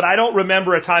 but I don't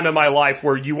remember a time in my life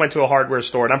where you went to a hardware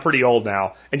store, and I'm pretty old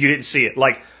now, and you didn't see it.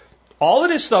 All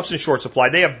of this stuff's in short supply.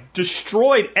 They have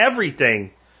destroyed everything,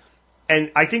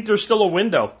 and I think there's still a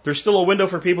window. There's still a window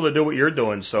for people to do what you're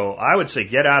doing, so I would say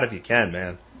get out if you can,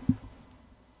 man.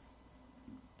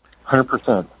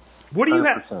 100%. What do you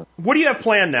have? What do you have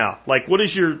planned now? What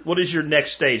is your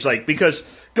next stage? Because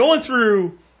going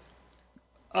through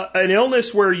an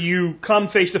illness where you come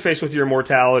face to face with your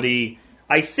mortality,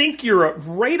 I think you're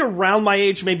right around my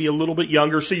age, maybe a little bit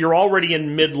younger, so you're already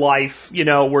in midlife,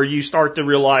 where you start to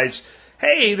realize,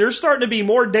 hey, there's starting to be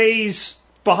more days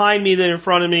behind me than in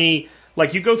front of me.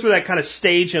 You go through that kind of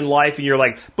stage in life, and you're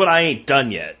like, but I ain't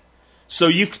done yet. So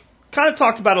you've kind of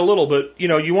talked about it a little, but,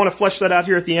 you want to flesh that out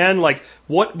here at the end?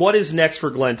 What is next for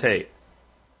Glenn Tate?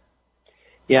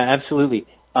 Yeah, absolutely.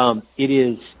 It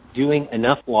is doing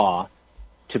enough law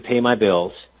to pay my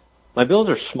bills. My bills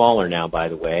are smaller now, by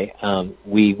the way.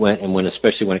 We went,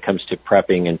 especially when it comes to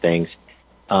prepping and things,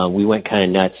 we went kind of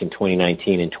nuts in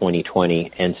 2019 and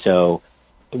 2020. And so,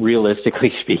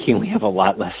 realistically speaking, we have a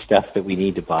lot less stuff that we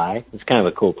need to buy. It's kind of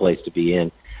a cool place to be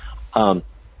in. And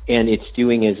it's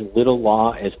doing as little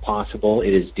law as possible.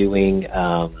 It is doing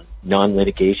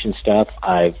non-litigation stuff.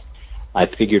 I've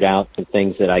figured out some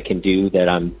things that I can do that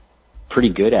I'm pretty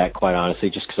good at, quite honestly,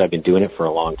 just because I've been doing it for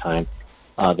a long time.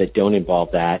 That don't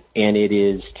involve that. And it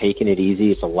is taking it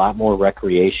easy. It's a lot more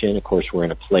recreation. Of course, we're in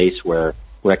a place where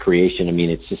recreation,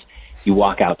 it's just, you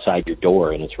walk outside your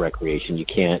door and it's recreation. You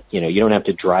can't, you don't have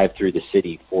to drive through the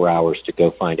city 4 hours to go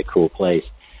find a cool place.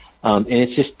 And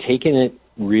it's just taking it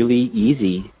really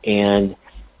easy. And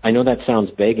I know that sounds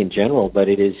vague in general, but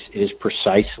it is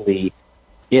precisely,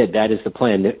 that is the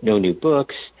plan. No new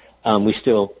books. We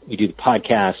do the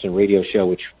podcast and radio show,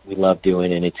 which we love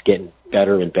doing, and it's getting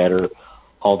better and better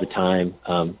all the time.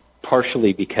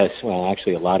 partially because, well,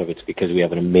 actually a lot of it's because we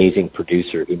have an amazing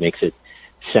producer who makes it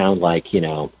sound like, you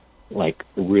know, like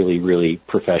a really, really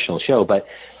professional show. But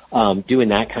doing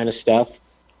that kind of stuff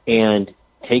and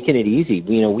taking it easy.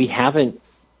 You know, we haven't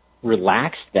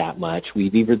relaxed that much.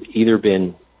 We've either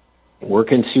been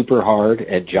working super hard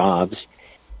at jobs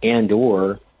and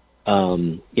or,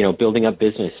 you know, building up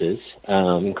businesses,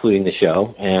 including the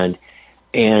show, and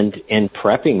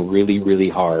prepping really, really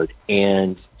hard.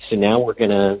 And so now we're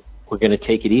gonna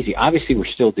take it easy. Obviously, we're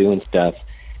still doing stuff.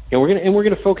 You know, we're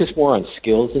gonna focus more on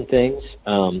skills and things.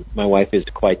 My wife is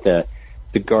quite the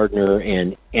gardener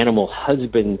and animal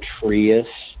husbandryist.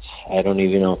 I don't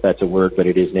even know if that's a word, but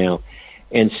it is now.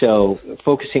 And so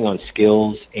focusing on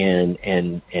skills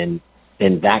and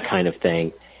that kind of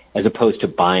thing, as opposed to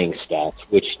buying stuff,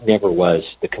 which never was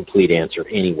the complete answer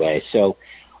anyway. So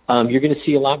you're going to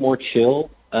see a lot more chill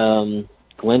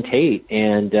Glenn Tate,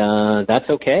 and that's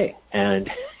okay. And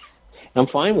I'm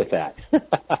fine with that.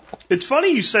 It's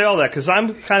funny you say all that, because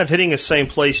I'm kind of hitting the same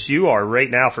place you are right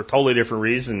now for totally different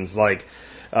reasons. Like,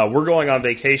 we're going on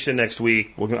vacation next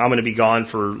week. I'm going to be gone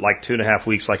for like 2.5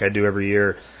 weeks like I do every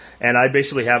year. And I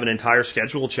basically have an entire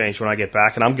schedule change when I get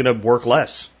back, and I'm going to work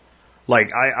less.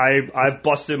 Like, I've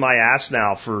busted my ass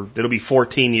now it'll be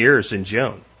 14 years in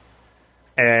June.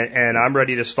 And I'm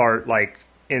ready to start, like,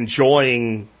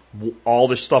 enjoying all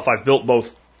the stuff I've built,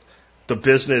 both the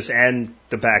business and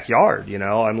the backyard, you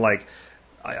know? I'm like,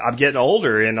 I'm getting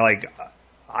older, and like,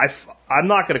 I'm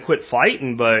not going to quit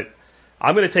fighting, but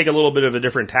I'm going to take a little bit of a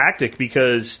different tactic,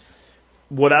 because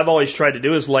what I've always tried to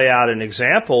do is lay out an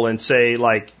example and say,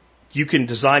 like, you can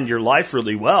design your life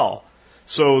really well.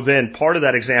 So then part of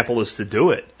that example is to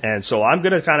do it. And so I'm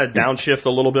going to kind of downshift a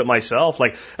little bit myself.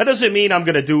 Like, that doesn't mean I'm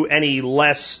going to do any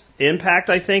less impact,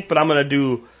 I think, but I'm going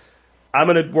to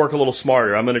work a little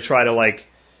smarter. I'm going to try to, like,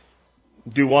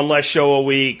 do one less show a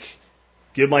week,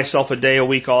 give myself a day a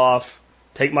week off,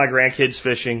 take my grandkids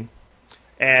fishing.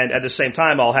 And at the same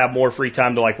time, I'll have more free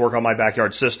time to, like, work on my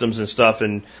backyard systems and stuff,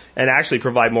 and actually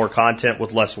provide more content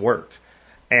with less work.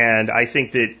 And I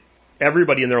think that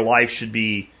everybody in their life should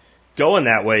be going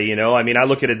that way, you know? I mean, I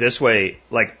look at it this way,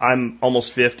 like, I'm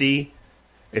almost 50.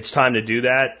 It's time to do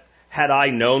that. Had I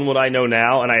known what I know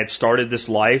now, and I had started this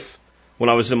life when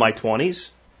I was in my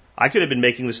 20s, I could have been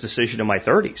making this decision in my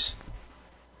 30s.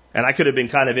 And I could have been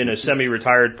kind of in a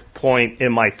semi-retired point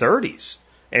in my 30s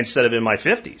instead of in my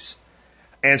 50s.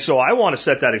 And so I want to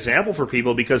set that example for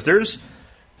people, because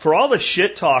for all the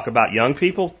shit talk about young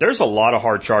people, there's a lot of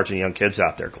hard-charging young kids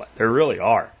out there, Glenn. There really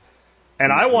are.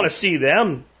 And I want to see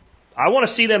them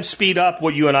speed up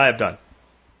what you and I have done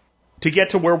to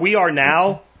get to where we are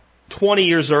now 20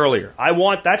 years earlier.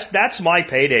 That's my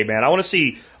payday, man. I want to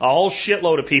see a whole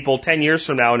shitload of people 10 years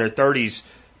from now in their 30s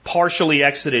partially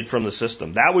exited from the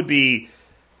system. That would be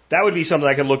something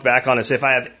I can look back on and say, if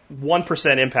I have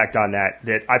 1% impact on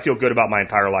that I feel good about my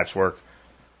entire life's work.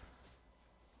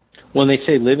 Well, they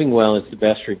say living well is the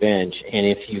best revenge. And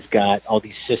if you've got all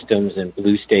these systems and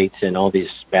blue states and all this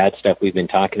bad stuff we've been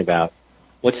talking about,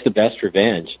 what's the best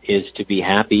revenge is to be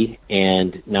happy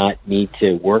and not need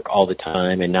to work all the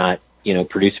time and not, you know,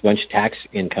 produce a bunch of tax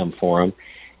income for them,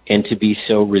 and to be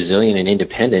so resilient and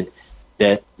independent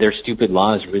that their stupid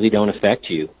laws really don't affect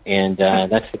you. And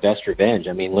that's the best revenge.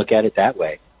 I mean, look at it that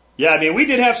way. Yeah, I mean, we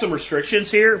did have some restrictions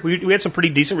here. We had some pretty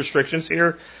decent restrictions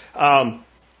here.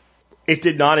 It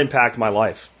did not impact my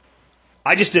life.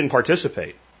 I just didn't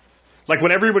participate. Like,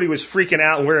 when everybody was freaking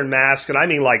out and wearing masks, and I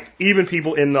mean, like, even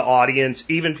people in the audience,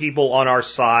 even people on our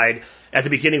side at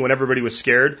the beginning when everybody was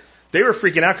scared, they were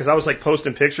freaking out because I was, like,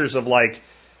 posting pictures of, like,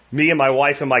 me and my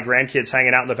wife and my grandkids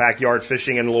hanging out in the backyard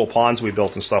fishing in the little ponds we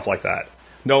built and stuff like that.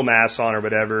 No masks on or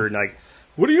whatever. And, like,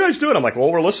 what are you guys doing? I'm like,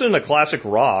 well, we're listening to classic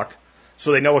rock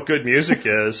so they know what good music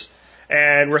is.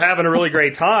 And we're having a really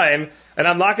great time. And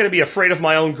I'm not going to be afraid of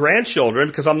my own grandchildren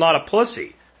because I'm not a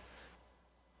pussy.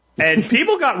 And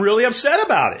people got really upset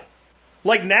about it.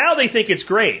 Like, now they think it's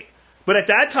great. But at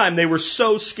that time, they were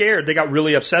so scared, they got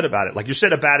really upset about it. Like, you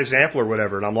said a bad example or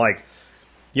whatever. And I'm like,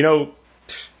 you know,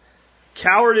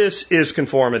 cowardice is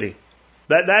conformity.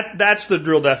 That's the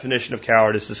real definition of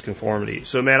cowardice, is conformity.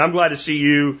 So, man, I'm glad to see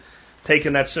you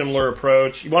taking that similar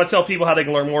approach. You want to tell people how they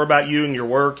can learn more about you and your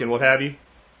work and what have you?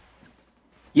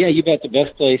 Yeah, you bet. The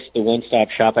best place, the one-stop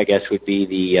shop, I guess, would be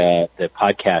the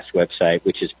podcast website,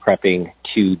 which is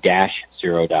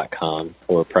prepping2-0.com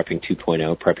or prepping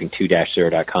 2.0,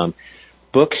 prepping2-0.com.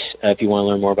 Books, if you want to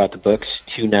learn more about the books,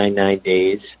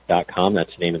 299days.com.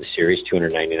 That's the name of the series,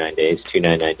 299 days,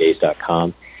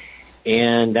 299days.com.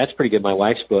 And that's pretty good. My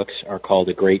wife's books are called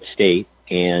A Great State,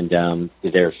 and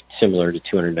they're similar to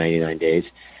 299 days.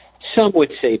 Some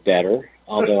would say better.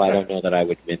 although I don't know that I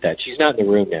would admit that. She's not in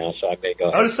the room now, so I may go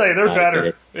ahead. I was saying they're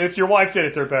better. If your wife did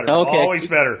it, they're better. Okay. Always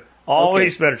better.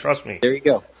 Always better. Trust me. There you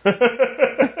go.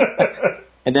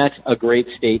 And that's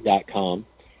agreatstate.com.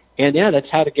 And yeah, that's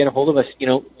how to get a hold of us. You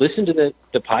know, listen to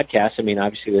the podcast. I mean,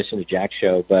 obviously listen to Jack's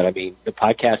show, but I mean, the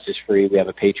podcast is free. We have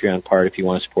a Patreon part if you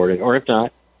want to support it, or if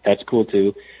not, that's cool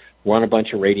too. We're on a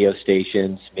bunch of radio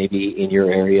stations, maybe in your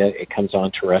area. It comes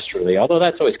on terrestrially, although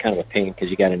that's always kind of a pain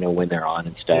because you got to know when they're on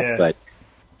and stuff. Yeah. But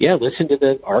yeah, listen to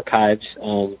the archives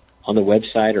on the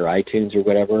website or iTunes or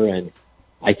whatever, and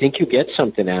I think you get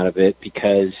something out of it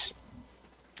because,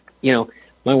 you know,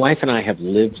 my wife and I have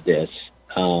lived this,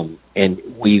 and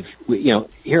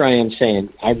here I am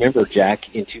saying, I remember,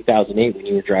 Jack, in 2008 when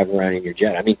you were driving around in your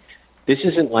jet. I mean, this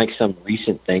isn't like some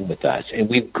recent thing with us, and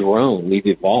we've grown, we've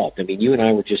evolved. I mean, you and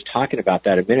I were just talking about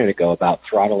that a minute ago, about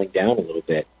throttling down a little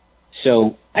bit.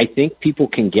 So I think people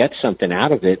can get something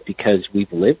out of it because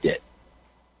we've lived it.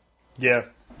 Yeah,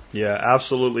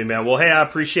 absolutely, man. Well, hey, I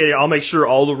appreciate it. I'll make sure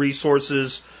all the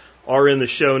resources are in the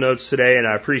show notes today, and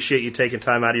I appreciate you taking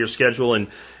time out of your schedule. And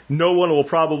no one will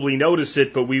probably notice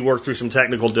it, but we worked through some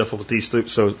technical difficulties,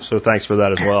 so thanks for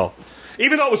that as well.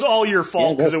 Even though it was all your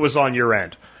fault because it was on your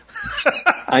end.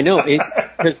 I know,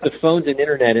 because the phones and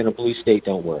internet in a blue state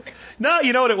don't work. No,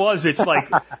 you know what it was? It's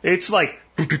like like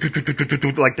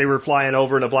they were flying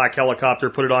over in a black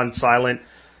helicopter, put it on silent.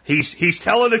 He's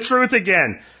telling the truth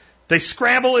again. They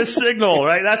scramble his signal,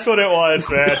 right? That's what it was,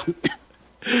 man.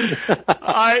 All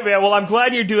right, man. Well, I'm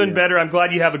glad you're doing better. I'm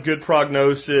glad you have a good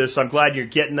prognosis. I'm glad you're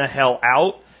getting the hell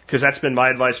out, because that's been my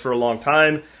advice for a long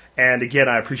time. And again,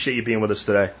 I appreciate you being with us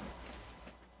today.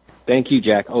 Thank you,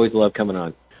 Jack. Always love coming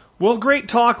on. Well, great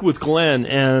talk with Glenn,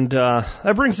 and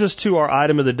that brings us to our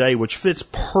item of the day, which fits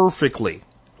perfectly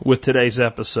with today's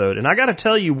episode. And I got to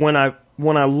tell you, when I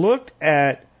looked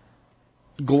at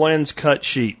Glenn's cut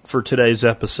sheet for today's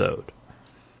episode,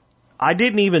 I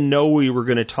didn't even know we were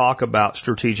going to talk about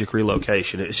strategic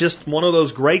relocation. It's just one of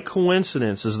those great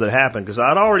coincidences that happened, because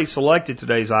I'd already selected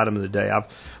today's item of the day. I've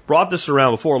brought this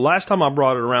around before. Last time I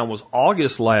brought it around was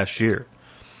August last year.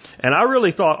 And I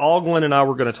really thought all Glenn and I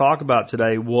were going to talk about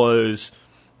today was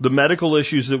the medical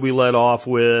issues that we led off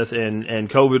with and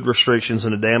COVID restrictions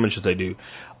and the damage that they do.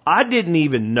 I didn't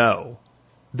even know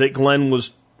that Glenn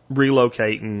was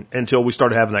relocating until we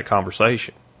started having that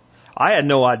conversation. I had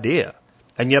no idea.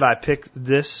 And yet I picked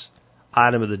this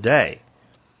item of the day.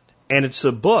 And it's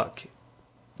a book.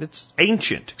 It's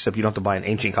ancient, except you don't have to buy an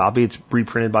ancient copy. It's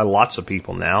reprinted by lots of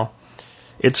people now.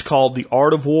 It's called The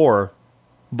Art of War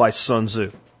by Sun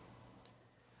Tzu.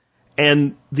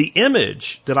 And the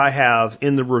image that I have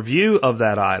in the review of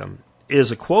that item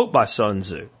is a quote by Sun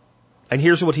Tzu. And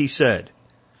here's what he said.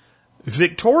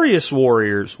 Victorious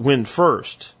warriors win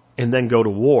first and then go to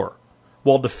war,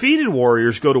 while defeated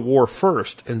warriors go to war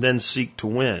first and then seek to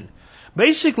win.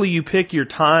 Basically, you pick your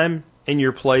time and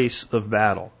your place of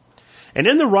battle. And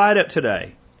in the write-up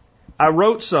today, I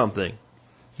wrote something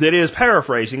that is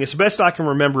paraphrasing. It's the best I can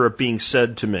remember it being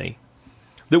said to me.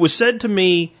 That was said to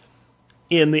me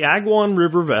in the Agwan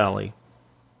River Valley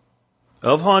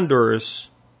of Honduras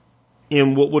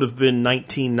in what would have been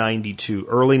 1992,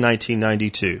 early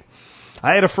 1992.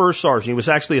 I had a first sergeant. He was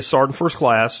actually a sergeant first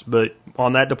class, but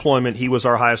on that deployment, he was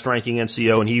our highest ranking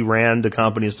NCO, and he ran the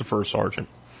company as the first sergeant.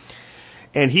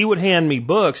 And he would hand me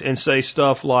books and say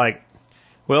stuff like,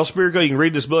 well, Spirko, you can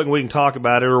read this book and we can talk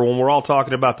about it, or when we're all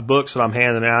talking about the books that I'm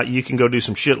handing out, you can go do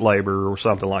some shit labor or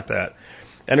something like that.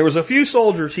 And there was a few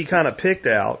soldiers he kind of picked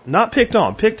out, not picked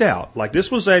on, picked out. Like, this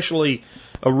was actually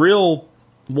a real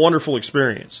wonderful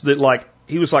experience that, like,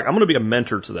 he was like, I'm going to be a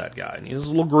mentor to that guy. And he was a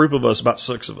little group of us, about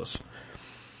 6 of us.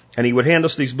 And he would hand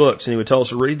us these books and he would tell us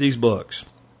to read these books.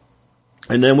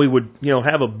 And then we would,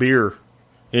 have a beer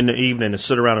in the evening and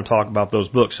sit around and talk about those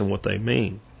books and what they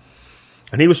mean.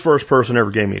 And he was the first person who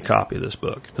ever gave me a copy of this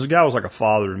book. This guy was like a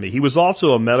father to me. He was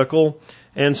also a medical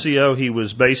NCO. He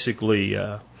was basically,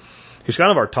 he's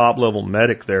kind of our top level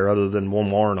medic there, other than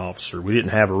one warrant officer. We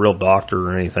didn't have a real doctor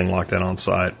or anything like that on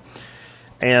site.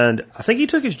 And I think he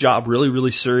took his job really,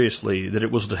 really seriously, that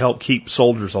it was to help keep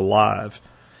soldiers alive.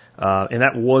 And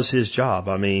that was his job.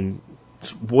 I mean,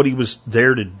 it's what he was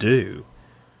there to do.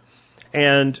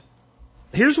 And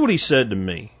here's what he said to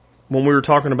me when we were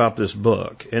talking about this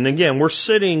book. And again, we're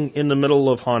sitting in the middle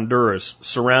of Honduras,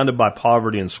 surrounded by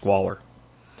poverty and squalor.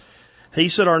 He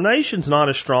said, our nation's not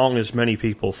as strong as many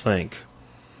people think.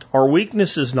 Our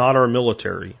weakness is not our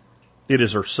military. It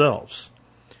is ourselves.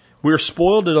 We're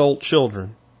spoiled adult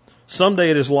children.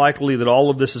 Someday it is likely that all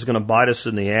of this is going to bite us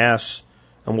in the ass,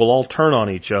 and we'll all turn on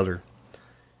each other.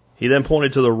 He then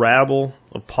pointed to the rabble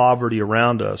of poverty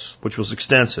around us, which was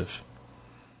extensive.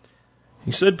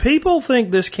 He said, people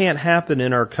think this can't happen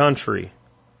in our country,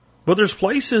 but there's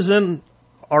places in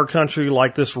our country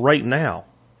like this right now.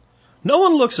 No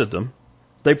one looks at them.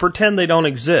 They pretend they don't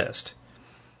exist.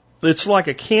 It's like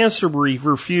a cancer we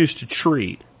refuse to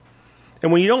treat.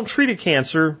 And when you don't treat a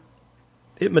cancer,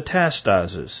 it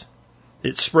metastasizes.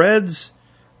 It spreads,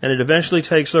 and it eventually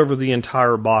takes over the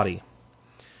entire body.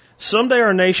 Someday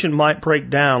our nation might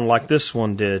break down like this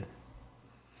one did.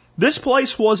 This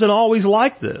place wasn't always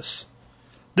like this.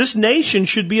 This nation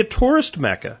should be a tourist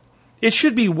mecca. It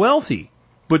should be wealthy,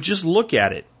 but just look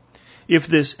at it. If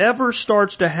this ever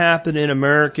starts to happen in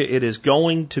America, it is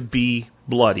going to be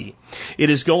bloody. It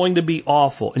is going to be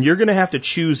awful, and you're going to have to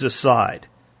choose a side.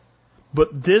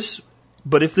 But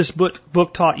if this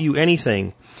book taught you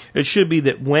anything, it should be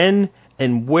that when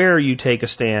and where you take a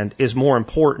stand is more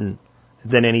important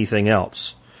than anything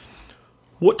else.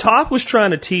 What Top was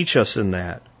trying to teach us in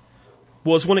that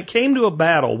was when it came to a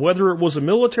battle, whether it was a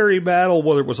military battle,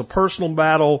 whether it was a personal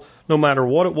battle, no matter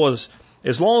what it was,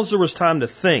 as long as there was time to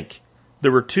think,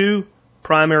 there were two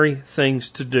primary things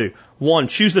to do. One,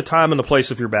 choose the time and the place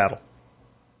of your battle.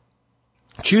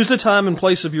 Choose the time and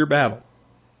place of your battle.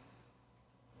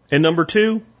 And number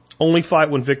two, only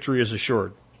fight when victory is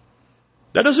assured.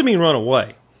 That doesn't mean run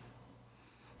away.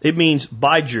 It means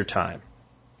bide your time.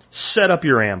 Set up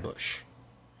your ambush.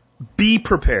 Be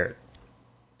prepared.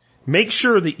 Make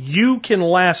sure that you can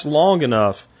last long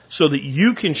enough so that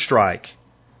you can strike,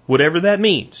 whatever that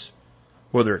means.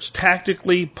 Whether it's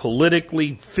tactically,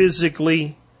 politically,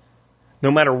 physically, no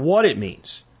matter what it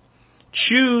means.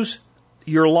 Choose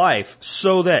your life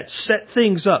so that, set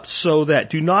things up so that,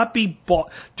 do not be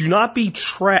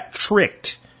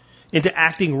tricked into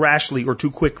acting rashly or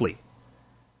too quickly.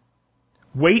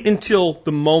 Wait until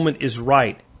the moment is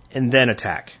right and then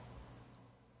attack.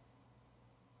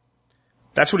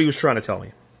 That's what he was trying to tell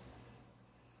me.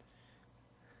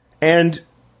 And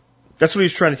that's what he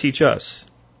was trying to teach us.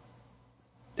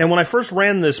 And when I first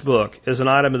ran this book as an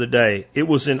item of the day, it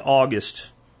was in August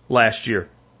last year.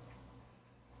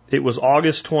 It was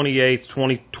August 28th,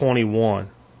 2021.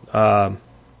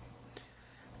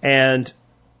 And,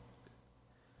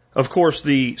 of course,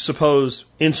 the supposed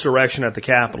insurrection at the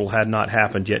Capitol had not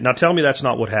happened yet. Now, tell me that's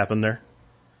not what happened there.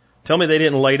 Tell me they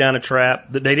didn't lay down a trap,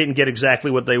 that they didn't get exactly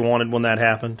what they wanted when that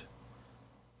happened.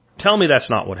 Tell me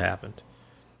that's not what happened.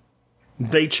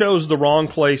 They chose the wrong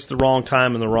place, the wrong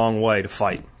time, and the wrong way to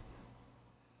fight.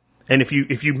 And if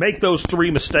you make those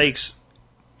three mistakes,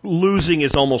 losing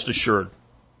is almost assured.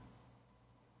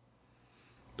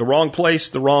 The wrong place,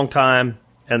 the wrong time,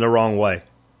 and the wrong way.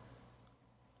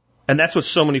 And that's what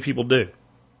so many people do.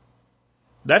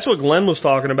 That's what Glenn was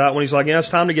talking about when he's like, yeah, it's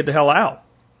time to get the hell out.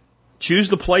 Choose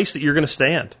the place that you're going to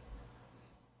stand.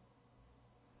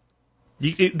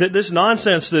 This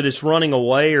nonsense that it's running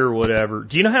away or whatever.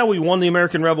 Do you know how we won the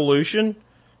American Revolution?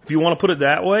 If you want to put it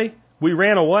that way, we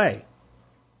ran away.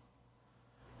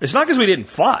 It's not because we didn't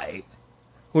fight.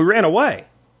 We ran away.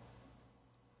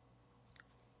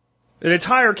 The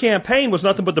entire campaign was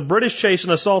nothing but the British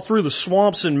chasing us all through the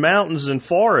swamps and mountains and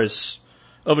forests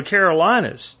of the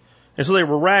Carolinas. And so they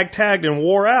were ragtagged and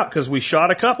wore out because we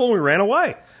shot a couple and we ran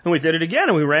away. And we did it again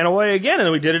and we ran away again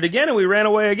and we did it again and we ran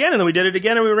away again and then we did it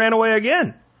again and we ran away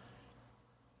again.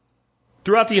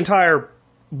 Throughout the entire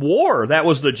war, that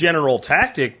was the general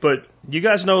tactic, but you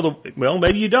guys know well,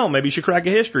 maybe you don't. Maybe you should crack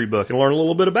a history book and learn a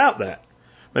little bit about that.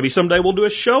 Maybe someday we'll do a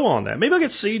show on that. Maybe I'll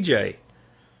get CJ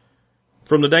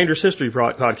from the Dangerous History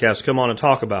podcast to come on and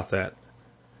talk about that.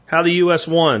 How the U.S.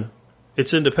 won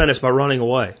its independence by running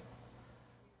away.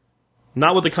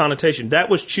 Not with the connotation. That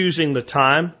was choosing the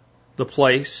time, the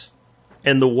place,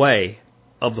 and the way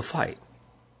of the fight.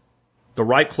 The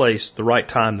right place, the right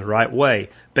time, the right way,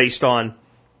 based on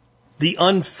the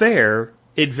unfair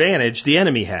advantage the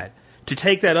enemy had. To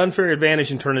take that unfair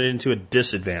advantage and turn it into a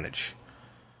disadvantage.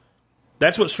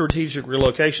 That's what strategic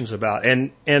relocation is about.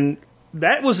 And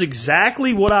that was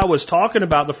exactly what I was talking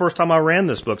about the first time I ran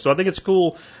this book. So I think it's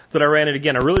cool that I ran it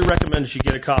again. I really recommend that you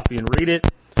get a copy and read it.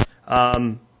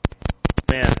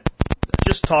 Man,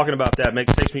 just talking about that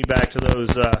takes me back to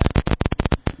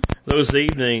those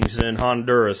evenings in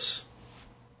Honduras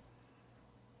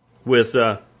with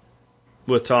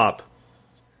Top,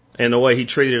 and the way he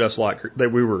treated us like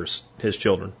that we were his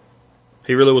children.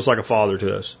 He really was like a father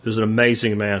to us. He was an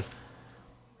amazing man.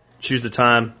 Choose the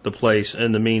time, the place,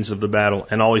 and the means of the battle,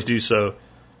 and always do so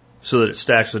that it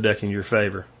stacks the deck in your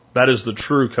favor. That is the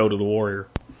true code of the warrior.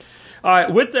 All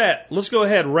right, with that, let's go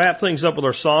ahead and wrap things up with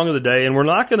our song of the day, and we're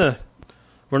not gonna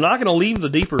leave the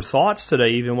deeper thoughts today,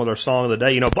 even with our song of the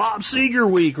day. You know, Bob Seger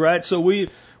week, right? So we're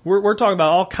We're talking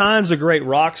about all kinds of great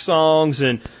rock songs,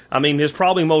 and I mean, his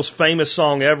probably most famous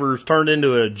song ever turned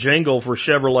into a jingle for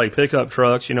Chevrolet pickup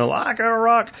trucks, you know, like a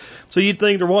rock. So you'd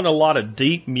think there wasn't a lot of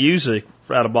deep music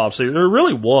out of Bob Seger. There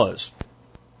really was.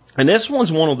 And this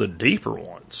one's one of the deeper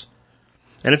ones.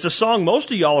 And it's a song most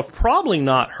of y'all have probably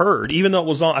not heard, even though it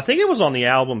was on, I think it was on the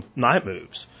album Night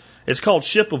Moves. It's called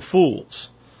Ship of Fools.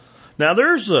 Now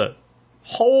there's a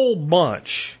whole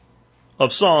bunch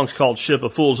of songs called Ship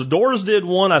of Fools. The Doors did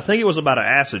one, I think it was about an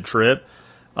acid trip.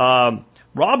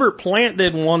 Robert Plant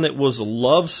did one that was a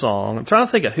love song. I'm trying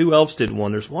to think of who else did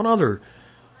one. There's one other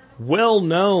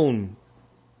well-known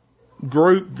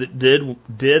group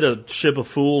that did a Ship of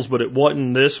Fools, but it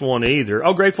wasn't this one either.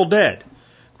 Oh, Grateful Dead.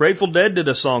 Grateful Dead did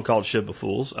a song called Ship of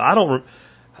Fools.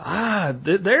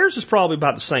 Theirs is probably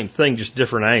about the same thing, just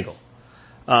different angle.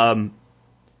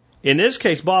 In this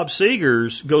case, Bob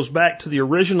Seger's goes back to the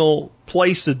original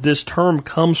place that this term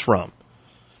comes from.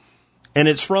 And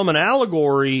it's from an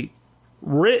allegory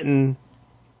written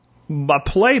by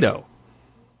Plato.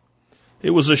 It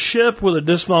was a ship with a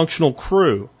dysfunctional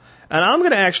crew. And I'm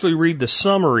going to actually read the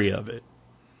summary of it.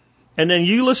 And then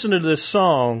you listen to this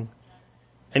song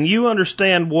and you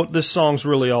understand what this song's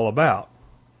really all about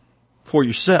for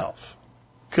yourself.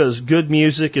 Because good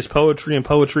music is poetry, and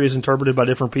poetry is interpreted by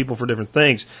different people for different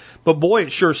things. But boy,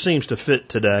 it sure seems to fit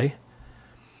today.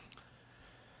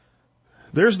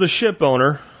 There's the ship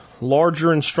owner,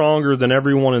 larger and stronger than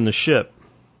everyone in the ship,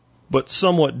 but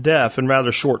somewhat deaf and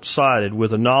rather short-sighted,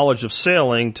 with a knowledge of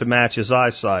sailing to match his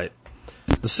eyesight.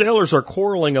 The sailors are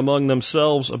quarreling among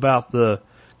themselves about the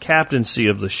captaincy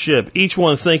of the ship, each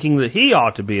one thinking that he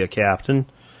ought to be a captain,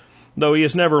 though he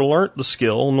has never learnt the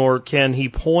skill, nor can he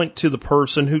point to the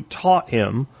person who taught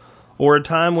him, or a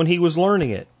time when he was learning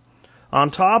it. On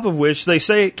top of which they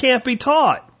say it can't be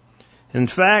taught. In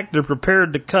fact, they're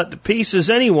prepared to cut to pieces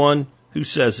anyone who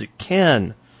says it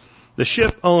can. The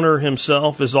ship owner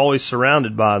himself is always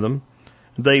surrounded by them.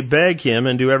 They beg him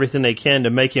and do everything they can to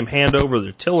make him hand over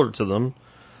the tiller to them.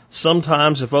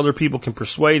 Sometimes, if other people can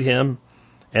persuade him,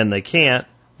 and they can't,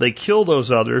 they kill those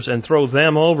others and throw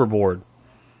them overboard.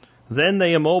 Then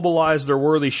they immobilize their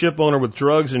worthy ship owner with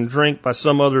drugs and drink by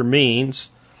some other means,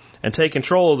 and take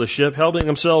control of the ship, helping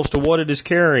themselves to what it is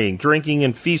carrying, drinking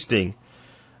and feasting.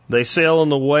 They sail in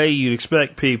the way you'd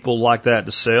expect people like that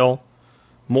to sail.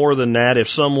 More than that, if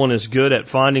someone is good at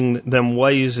finding them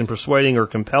ways and persuading or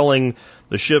compelling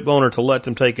the ship owner to let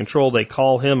them take control, they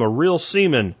call him a real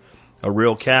seaman, a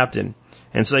real captain,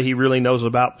 and say he really knows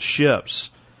about ships.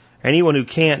 Anyone who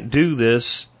can't do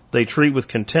this, they treat with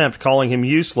contempt, calling him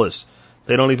useless.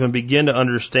 They don't even begin to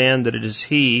understand that it is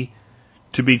he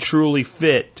to be truly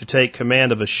fit to take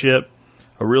command of a ship.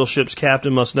 A real ship's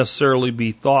captain must necessarily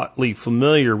be thoroughly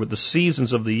familiar with the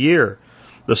seasons of the year,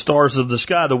 the stars of the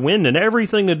sky, the wind, and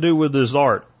everything to do with his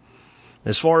art.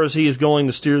 As far as he is going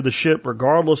to steer the ship,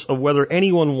 regardless of whether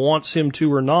anyone wants him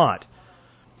to or not.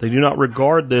 They do not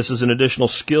regard this as an additional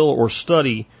skill or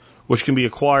study which can be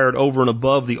acquired over and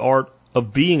above the art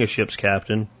of being a ship's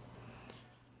captain.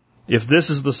 If this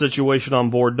is the situation on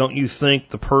board, don't you think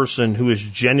the person who is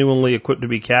genuinely equipped to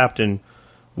be captain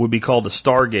would be called a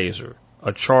stargazer,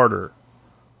 a charter,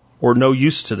 or no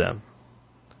use to them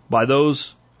by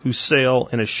those who sail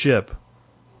in a ship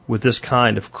with this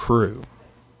kind of crew?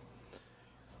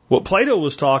 What Plato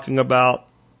was talking about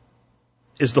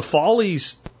is the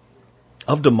follies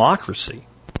of democracy.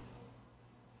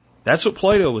 That's what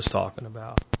Plato was talking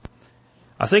about.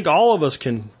 I think all of us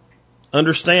can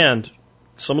understand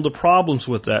some of the problems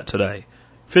with that today.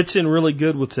 Fits in really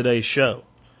good with today's show.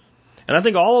 And I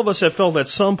think all of us have felt at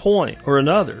some point or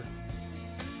another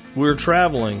we're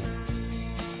traveling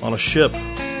on a ship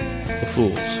of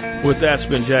fools. With that, it's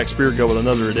been Jack Spirko with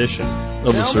another edition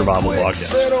of the Survival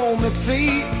Podcast. Said old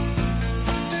McPhee,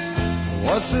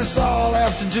 what's this all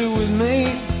have to do with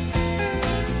me?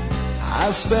 I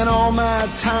spent all my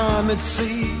time at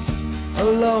sea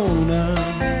alone.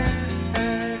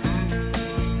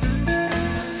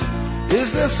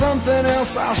 Is there something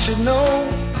else I should know?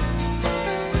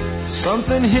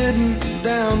 Something hidden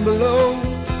down below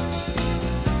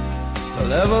the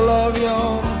level of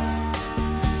your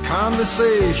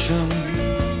conversation?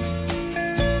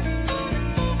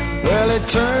 Well, it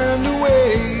turned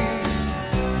away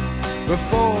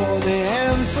before the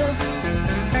answer.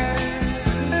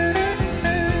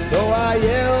 Though I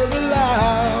yelled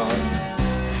aloud,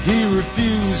 he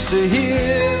refused to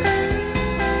hear.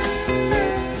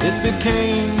 It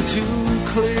became too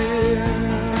clear.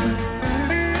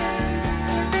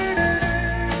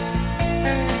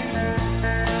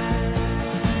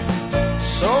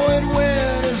 So it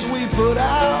went as we put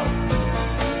out.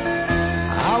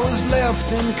 I was left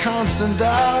left in constant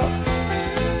doubt.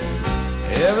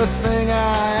 Everything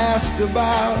I asked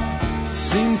about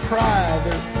seemed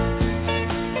private.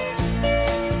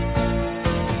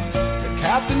 The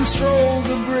captain strolled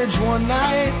the bridge one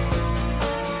night.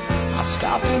 I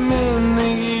stopped him in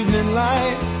the evening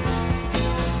light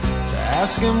to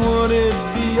ask him would it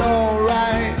be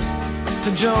alright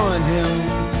to join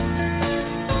him.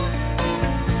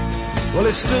 Well,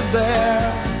 he stood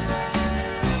there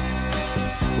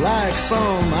like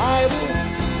some idol,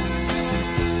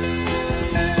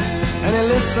 and he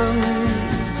listened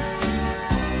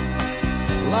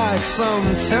like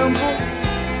some temple,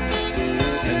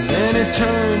 and then he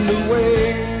turned away.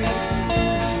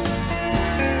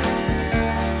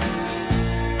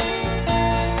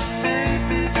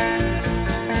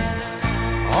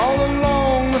 All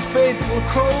along the faithful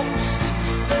coast,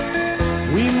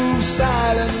 we moved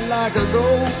silent like a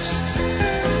ghost.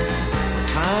 A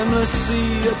timeless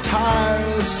sea, a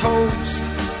tireless host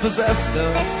possessed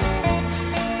us.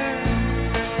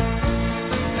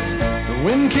 The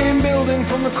wind came building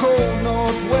from the cold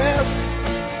northwest,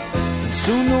 and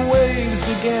soon the waves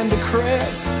began to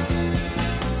crest,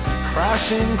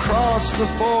 crashing across the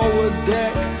forward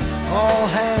deck, all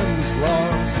hands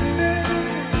lost.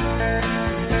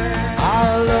 I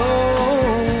alone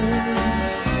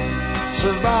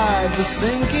survived the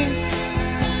sinking.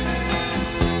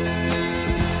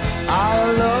 I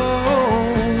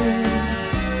alone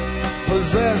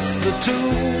possess the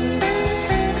tools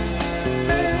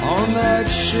on that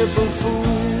ship of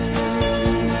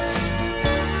fools.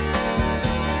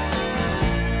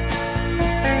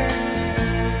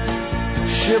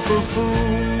 Ship of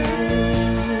fools.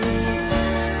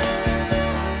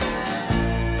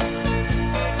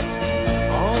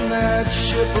 On that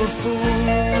ship of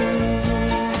fools.